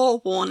a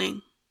war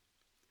warning.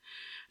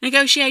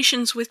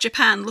 Negotiations with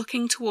Japan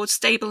looking towards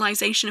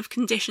stabilization of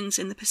conditions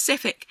in the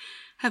Pacific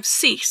have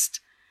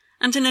ceased,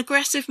 and an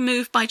aggressive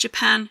move by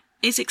Japan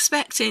is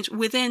expected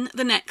within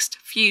the next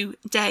few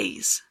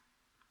days.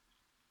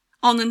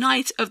 On the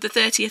night of the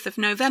 30th of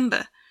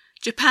November,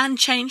 Japan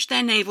changed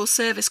their naval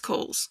service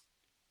calls.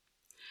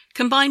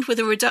 Combined with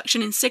a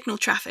reduction in signal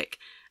traffic,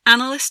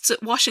 analysts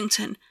at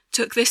Washington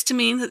took this to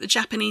mean that the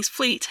Japanese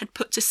fleet had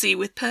put to sea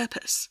with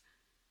purpose.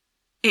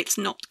 It's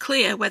not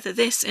clear whether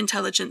this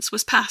intelligence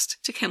was passed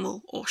to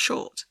Kimmel or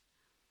Short.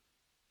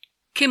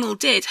 Kimmel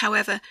did,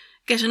 however,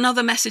 get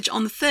another message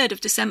on the 3rd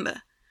of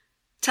December,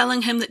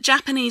 telling him that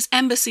Japanese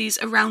embassies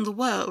around the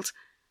world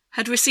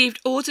had received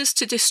orders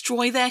to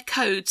destroy their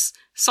codes,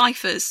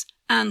 ciphers,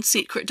 and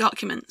secret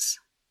documents.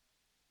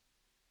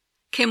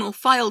 Kimmel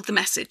filed the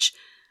message,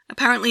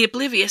 apparently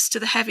oblivious to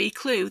the heavy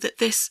clue that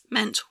this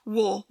meant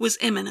war was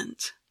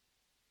imminent.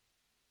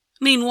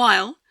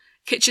 Meanwhile,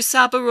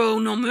 Kichisaburo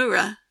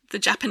Nomura, the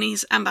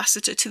Japanese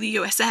ambassador to the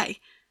USA,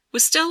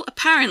 was still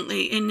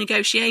apparently in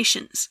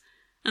negotiations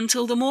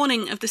until the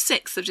morning of the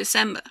 6th of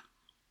December.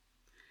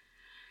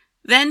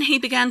 Then he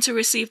began to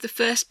receive the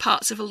first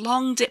parts of a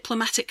long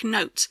diplomatic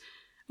note,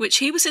 which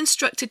he was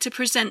instructed to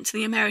present to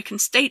the American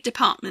State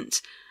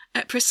Department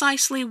at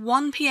precisely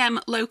 1 p.m.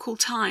 local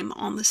time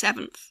on the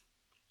 7th.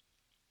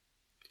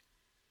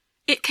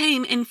 It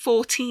came in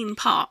 14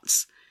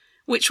 parts,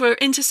 which were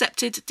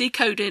intercepted,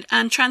 decoded,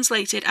 and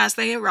translated as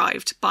they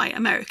arrived by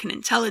American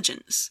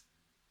intelligence.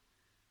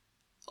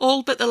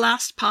 All but the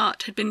last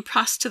part had been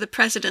passed to the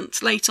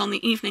President late on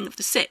the evening of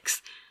the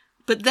 6th,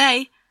 but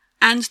they,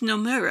 and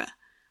Nomura,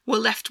 were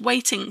left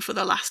waiting for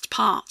the last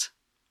part.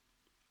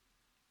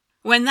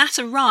 When that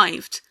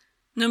arrived,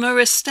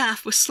 Nomura's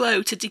staff was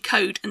slow to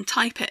decode and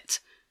type it,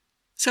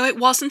 so it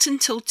wasn't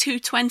until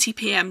 2:20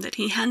 p.m. that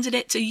he handed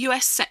it to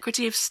US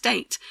Secretary of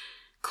State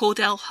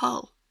Cordell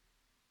Hull.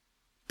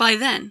 By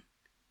then,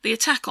 the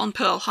attack on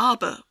Pearl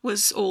Harbor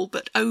was all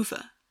but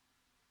over.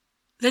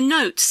 The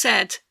note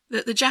said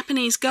that the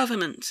Japanese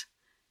government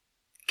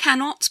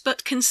cannot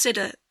but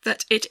consider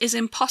that it is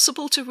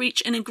impossible to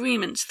reach an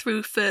agreement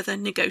through further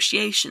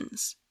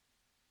negotiations.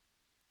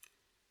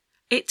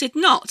 It did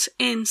not,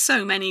 in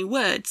so many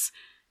words,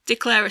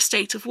 declare a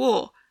state of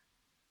war,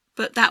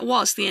 but that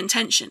was the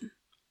intention.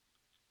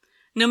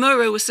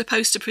 Nomura was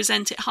supposed to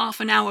present it half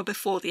an hour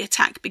before the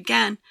attack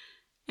began,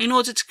 in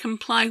order to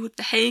comply with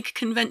the Hague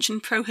Convention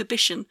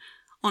prohibition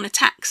on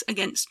attacks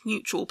against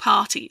neutral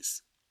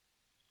parties.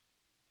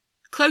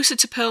 Closer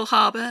to Pearl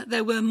Harbor,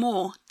 there were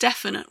more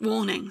definite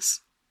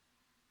warnings.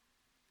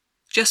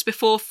 Just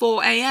before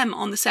 4 a.m.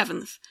 on the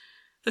 7th,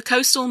 the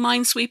coastal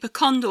minesweeper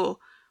Condor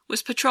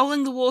was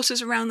patrolling the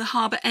waters around the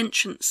harbour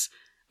entrance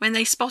when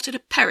they spotted a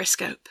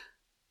periscope.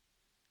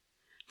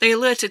 They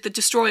alerted the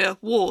destroyer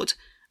Ward,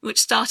 which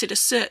started a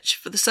search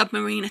for the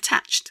submarine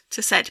attached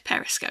to said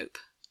periscope.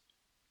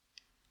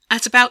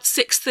 At about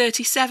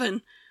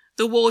 6:37,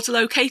 the Ward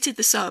located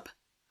the sub,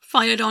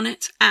 fired on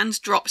it,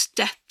 and dropped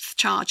depth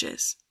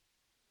charges.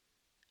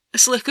 A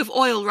slick of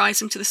oil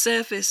rising to the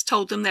surface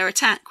told them their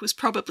attack was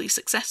probably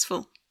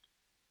successful.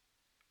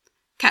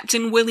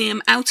 Captain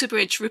William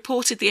Outerbridge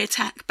reported the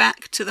attack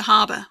back to the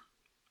harbour.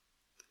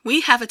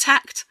 "We have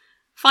attacked,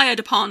 fired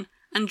upon,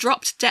 and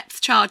dropped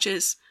depth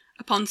charges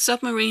upon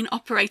submarine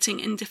operating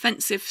in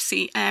defensive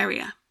sea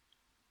area."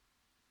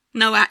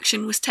 No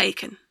action was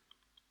taken.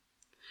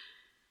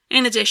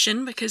 In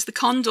addition, because the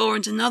Condor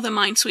and another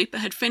minesweeper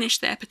had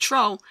finished their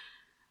patrol,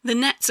 the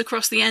nets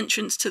across the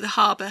entrance to the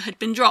harbour had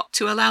been dropped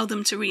to allow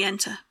them to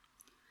re-enter.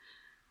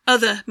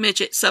 Other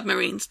midget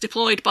submarines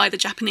deployed by the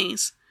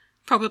Japanese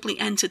probably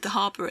entered the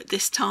harbour at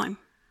this time.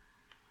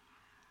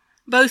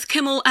 Both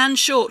Kimmel and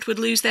Short would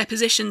lose their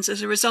positions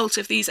as a result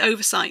of these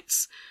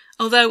oversights,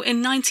 although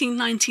in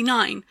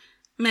 1999,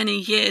 many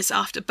years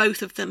after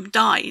both of them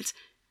died,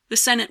 the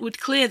Senate would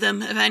clear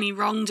them of any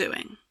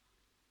wrongdoing.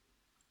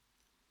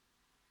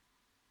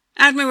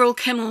 Admiral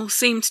Kimmel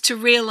seemed to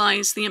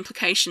realise the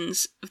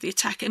implications of the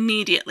attack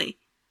immediately.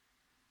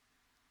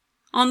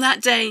 On that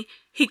day,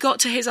 he got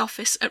to his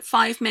office at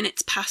 5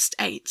 minutes past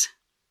 8.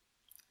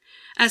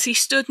 As he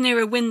stood near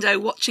a window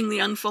watching the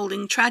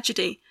unfolding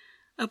tragedy,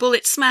 a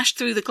bullet smashed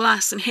through the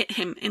glass and hit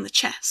him in the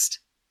chest.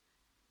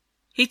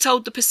 He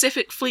told the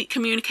Pacific Fleet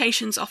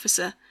Communications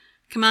Officer,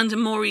 Commander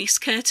Maurice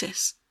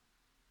Curtis,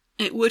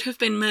 "It would have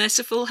been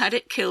merciful had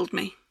it killed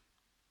me."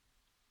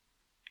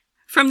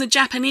 From the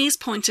Japanese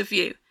point of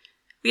view,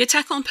 the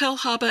attack on Pearl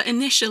Harbor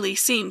initially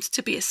seemed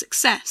to be a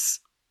success.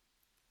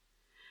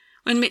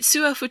 When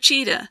Mitsuo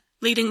Fuchida,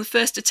 leading the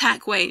first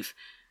attack wave,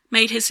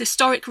 made his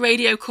historic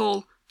radio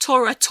call,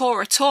 "Tora,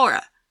 Tora,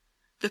 Tora,"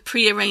 the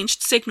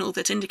pre-arranged signal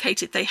that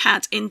indicated they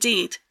had,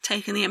 indeed,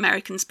 taken the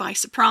Americans by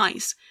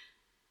surprise,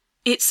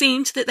 it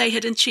seemed that they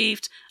had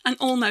achieved an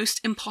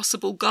almost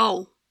impossible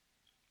goal.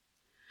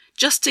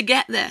 Just to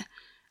get there,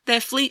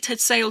 their fleet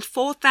had sailed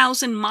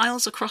 4,000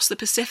 miles across the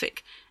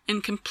Pacific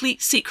in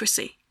complete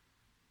secrecy,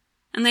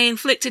 and they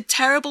inflicted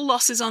terrible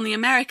losses on the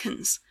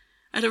Americans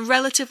at a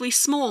relatively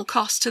small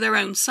cost to their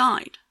own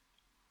side.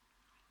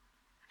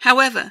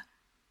 However,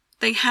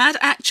 they had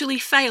actually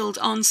failed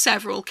on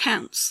several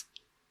counts,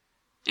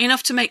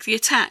 enough to make the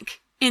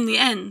attack, in the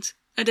end,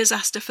 a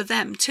disaster for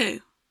them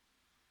too.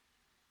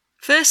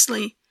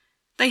 Firstly,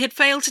 they had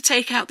failed to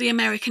take out the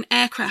American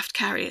aircraft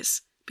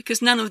carriers,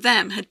 because none of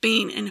them had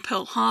been in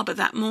Pearl Harbor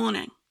that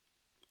morning.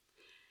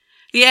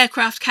 The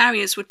aircraft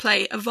carriers would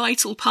play a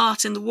vital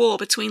part in the war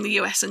between the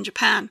US and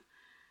Japan.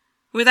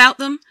 Without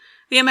them,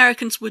 the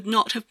Americans would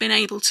not have been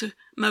able to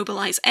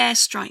mobilize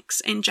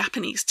airstrikes in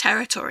Japanese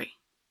territory.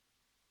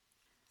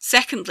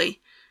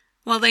 Secondly,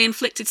 while they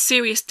inflicted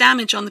serious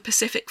damage on the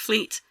Pacific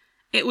Fleet,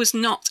 it was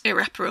not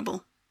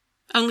irreparable.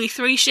 Only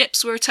 3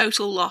 ships were a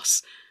total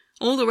loss.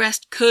 All the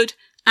rest could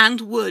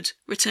and would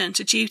return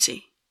to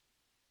duty.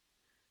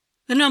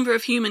 The number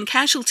of human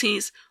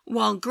casualties,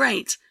 while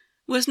great,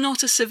 was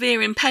not a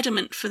severe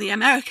impediment for the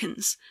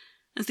Americans,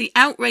 as the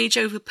outrage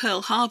over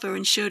Pearl Harbor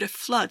ensured a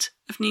flood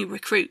of new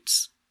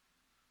recruits.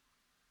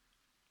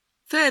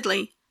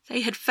 Thirdly,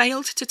 they had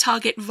failed to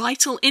target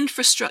vital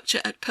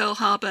infrastructure at Pearl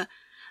Harbor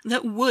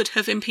that would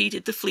have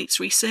impeded the fleet's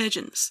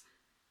resurgence: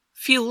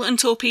 fuel and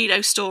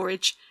torpedo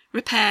storage,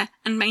 repair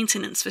and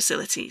maintenance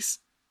facilities.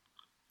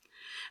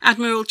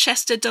 Admiral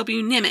Chester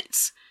W.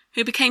 Nimitz,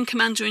 who became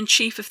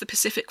Commander-in-Chief of the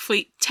Pacific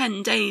Fleet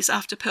 10 days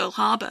after Pearl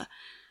Harbor,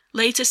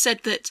 later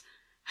said that,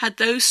 had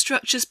those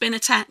structures been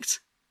attacked,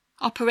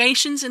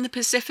 operations in the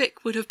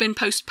Pacific would have been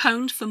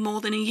postponed for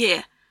more than a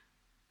year,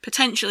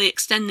 potentially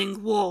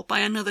extending war by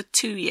another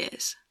 2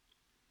 years.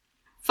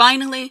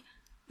 Finally,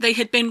 they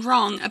had been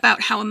wrong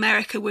about how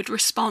America would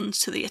respond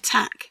to the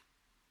attack.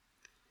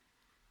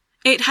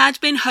 It had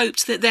been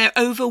hoped that their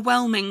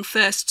overwhelming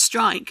first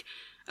strike,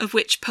 of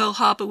which Pearl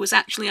Harbor was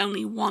actually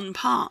only one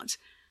part,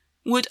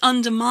 would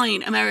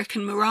undermine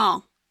American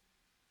morale.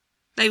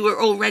 They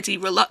were already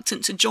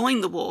reluctant to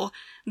join the war.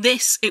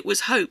 This, it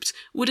was hoped,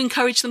 would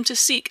encourage them to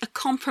seek a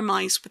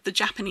compromise with the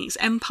Japanese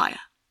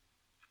Empire.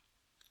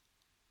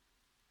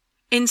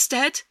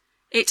 Instead,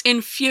 it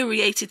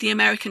infuriated the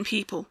American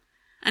people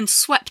and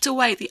swept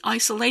away the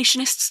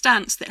isolationist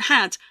stance that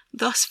had,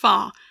 thus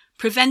far,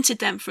 prevented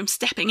them from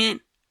stepping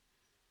in.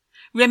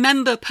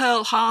 "Remember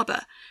Pearl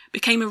Harbor"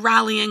 became a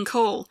rallying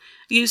call,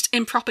 used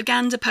in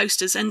propaganda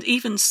posters and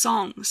even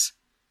songs.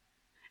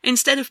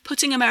 Instead of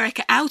putting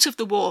America out of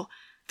the war,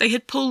 they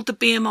had pulled the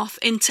behemoth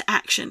into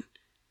action,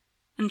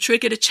 and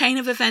triggered a chain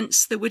of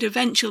events that would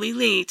eventually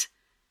lead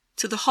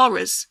to the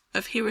horrors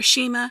of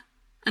Hiroshima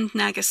and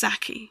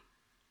Nagasaki.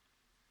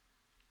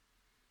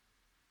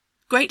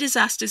 Great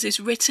Disasters is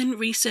written,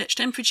 researched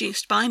and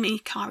produced by me,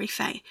 Kari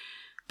Fay,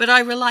 but I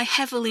rely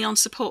heavily on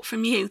support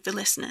from you, the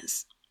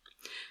listeners.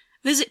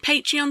 Visit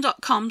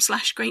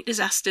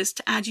patreon.com/greatdisasters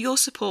to add your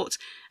support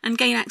and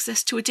gain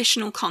access to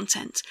additional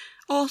content,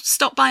 or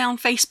stop by on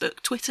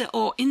Facebook, Twitter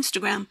or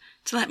Instagram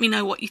to let me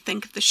know what you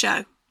think of the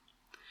show.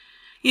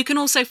 You can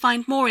also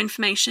find more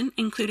information,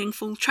 including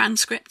full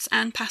transcripts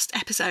and past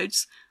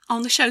episodes,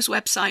 on the show's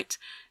website,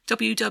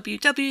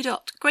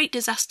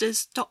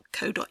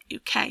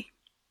 www.greatdisasters.co.uk.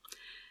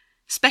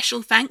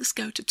 Special thanks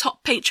go to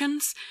top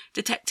patrons,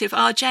 Detective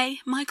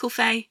RJ, Michael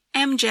Fay,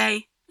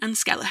 MJ and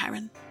Skella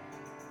Heron.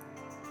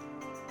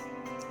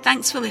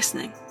 Thanks for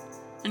listening,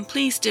 and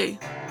please do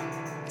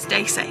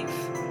stay safe.